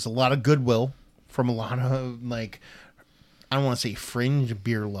with is a lot of goodwill from a lot of, like, I don't want to say fringe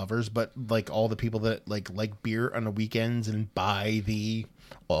beer lovers, but like all the people that like beer on the weekends and buy the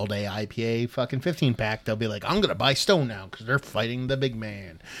all-day IPA fucking 15-pack, they'll be like, I'm going to buy Stone now because they're fighting the big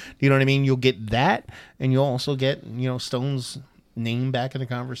man. You know what I mean? You'll get that, and you'll also get, you know, Stone's name back in the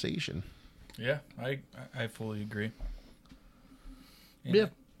conversation. Yeah, I fully agree. Yeah,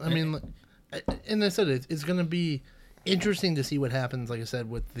 I mean, and I said it's going to be interesting to see what happens, like I said,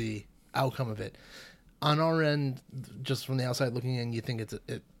 with the outcome of it. On our end, just from the outside looking in, you think it's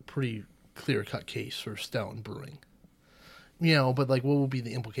a pretty clear-cut case for Stone Brewing. You know, but like, what will be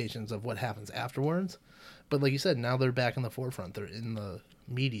the implications of what happens afterwards? But like you said, now they're back in the forefront. They're in the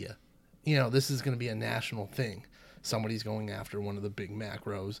media. You know, this is going to be a national thing. Somebody's going after one of the big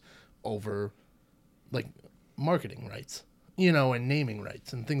macros over, like, marketing rights, you know, and naming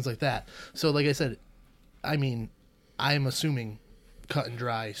rights and things like that. So, like I said, I mean, I'm assuming cut and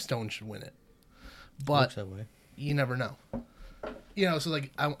dry Stone should win it. But Looks that way. you never know. You know, so,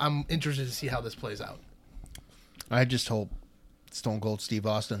 like, I'm interested to see how this plays out. I just hope Stone Cold Steve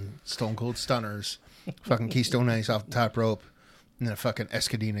Austin, Stone Cold Stunners, fucking Keystone Ice off the top rope, and then fucking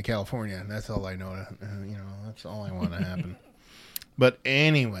Escadena, California. That's all I know. You know, that's all I want to happen. But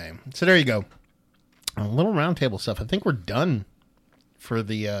anyway, so there you go. A little roundtable stuff. I think we're done for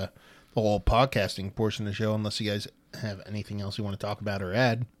the whole podcasting portion of the show, unless you guys have anything else you want to talk about or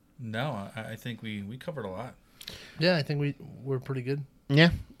add. No, I think we covered a lot. Yeah, I think we're pretty good.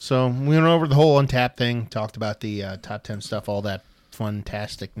 Yeah, so we went over the whole Untappd thing, talked about the top 10 stuff, all that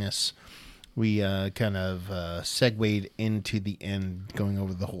fantasticness. We kind of segued into the end, going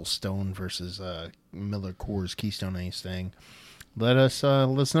over the whole Stone versus Miller Coors Keystone Ice thing. Let us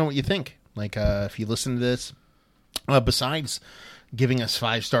know what you think. Like, if you listen to this, besides giving us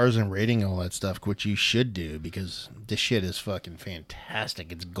 5 stars and rating and all that stuff, which you should do because this shit is fucking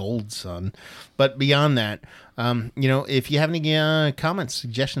fantastic. It's gold, son. But beyond that, you know, if you have any comments,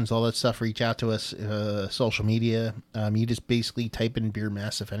 suggestions, all that stuff, reach out to us. Social media, you just basically type in Beer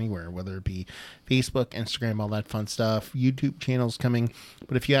Massive anywhere, whether it be Facebook, Instagram, all that fun stuff. YouTube channels coming.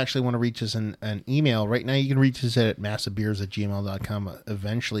 But if you actually want to reach us an email, right now you can reach us at massivebeers@gmail.com.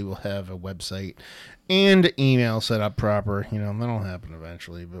 Eventually we'll have a website and email set up proper. You know, that'll happen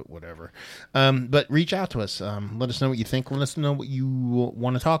eventually, but whatever. But reach out to us. Let us know what you think. Let us know what you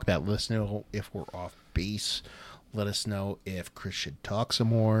want to talk about. Let us know if we're off base. Let us know if Chris should talk some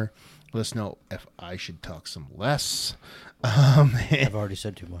more. Let us know if I should talk some less. I've already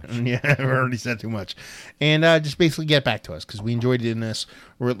said too much. Yeah, I've already said too much. And just basically get back to us because we enjoyed doing this.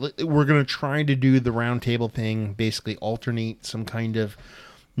 We're going to try to do the roundtable thing, basically alternate some kind of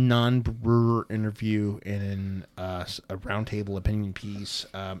non-brewer interview and a roundtable opinion piece,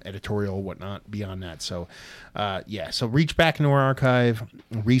 editorial, whatnot beyond that. So, so reach back into our archive,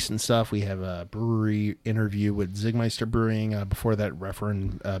 recent stuff. We have a brewery interview with Zigmeister Brewing. Before that,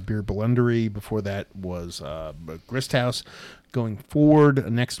 Referend Beer Blendery. Before that was Grist House. Going forward,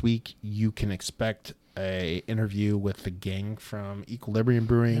 next week, you can expect a interview with the gang from Equilibrium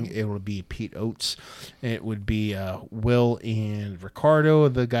Brewing. It would be Pete Oates. It would be Will and Ricardo,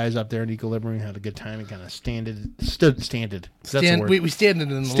 the guys up there at Equilibrium. Had a good time and kind of standed. That's the word. We standed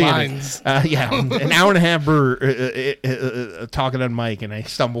in the lines. An hour and a half talking on mic, and I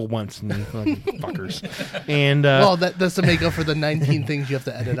stumble once, and fuckers. And well, that's to make up for the 19 things you have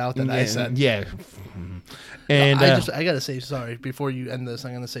to edit out that I said. Yeah. And I gotta say, sorry, before you end this,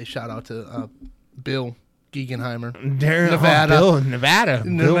 I'm gonna say shout out to Bill Gegenheimer. Nevada.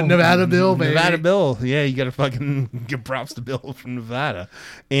 Nevada Bill, baby. Nevada Bill. Yeah, you got to fucking give props to Bill from Nevada.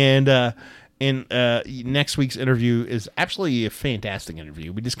 And next week's interview is absolutely a fantastic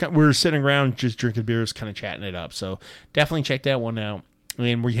interview. We're sitting around just drinking beers, kind of chatting it up. So definitely check that one out.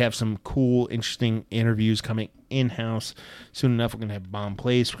 And we have some cool, interesting interviews coming in-house. Soon enough, we're going to have Bomb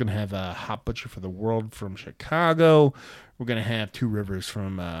Place. We're going to have Hot Butcher for the World from Chicago. We're going to have Two Rivers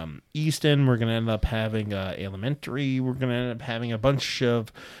from Easton. We're going to end up having Elementary. We're going to end up having a bunch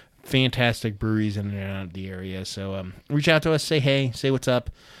of fantastic breweries in and around the area. So reach out to us. Say hey. Say what's up.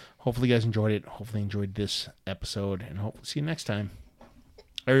 Hopefully you guys enjoyed it. Hopefully you enjoyed this episode. And hopefully see you next time.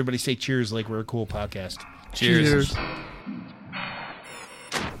 Everybody say cheers like we're a cool podcast. Cheers.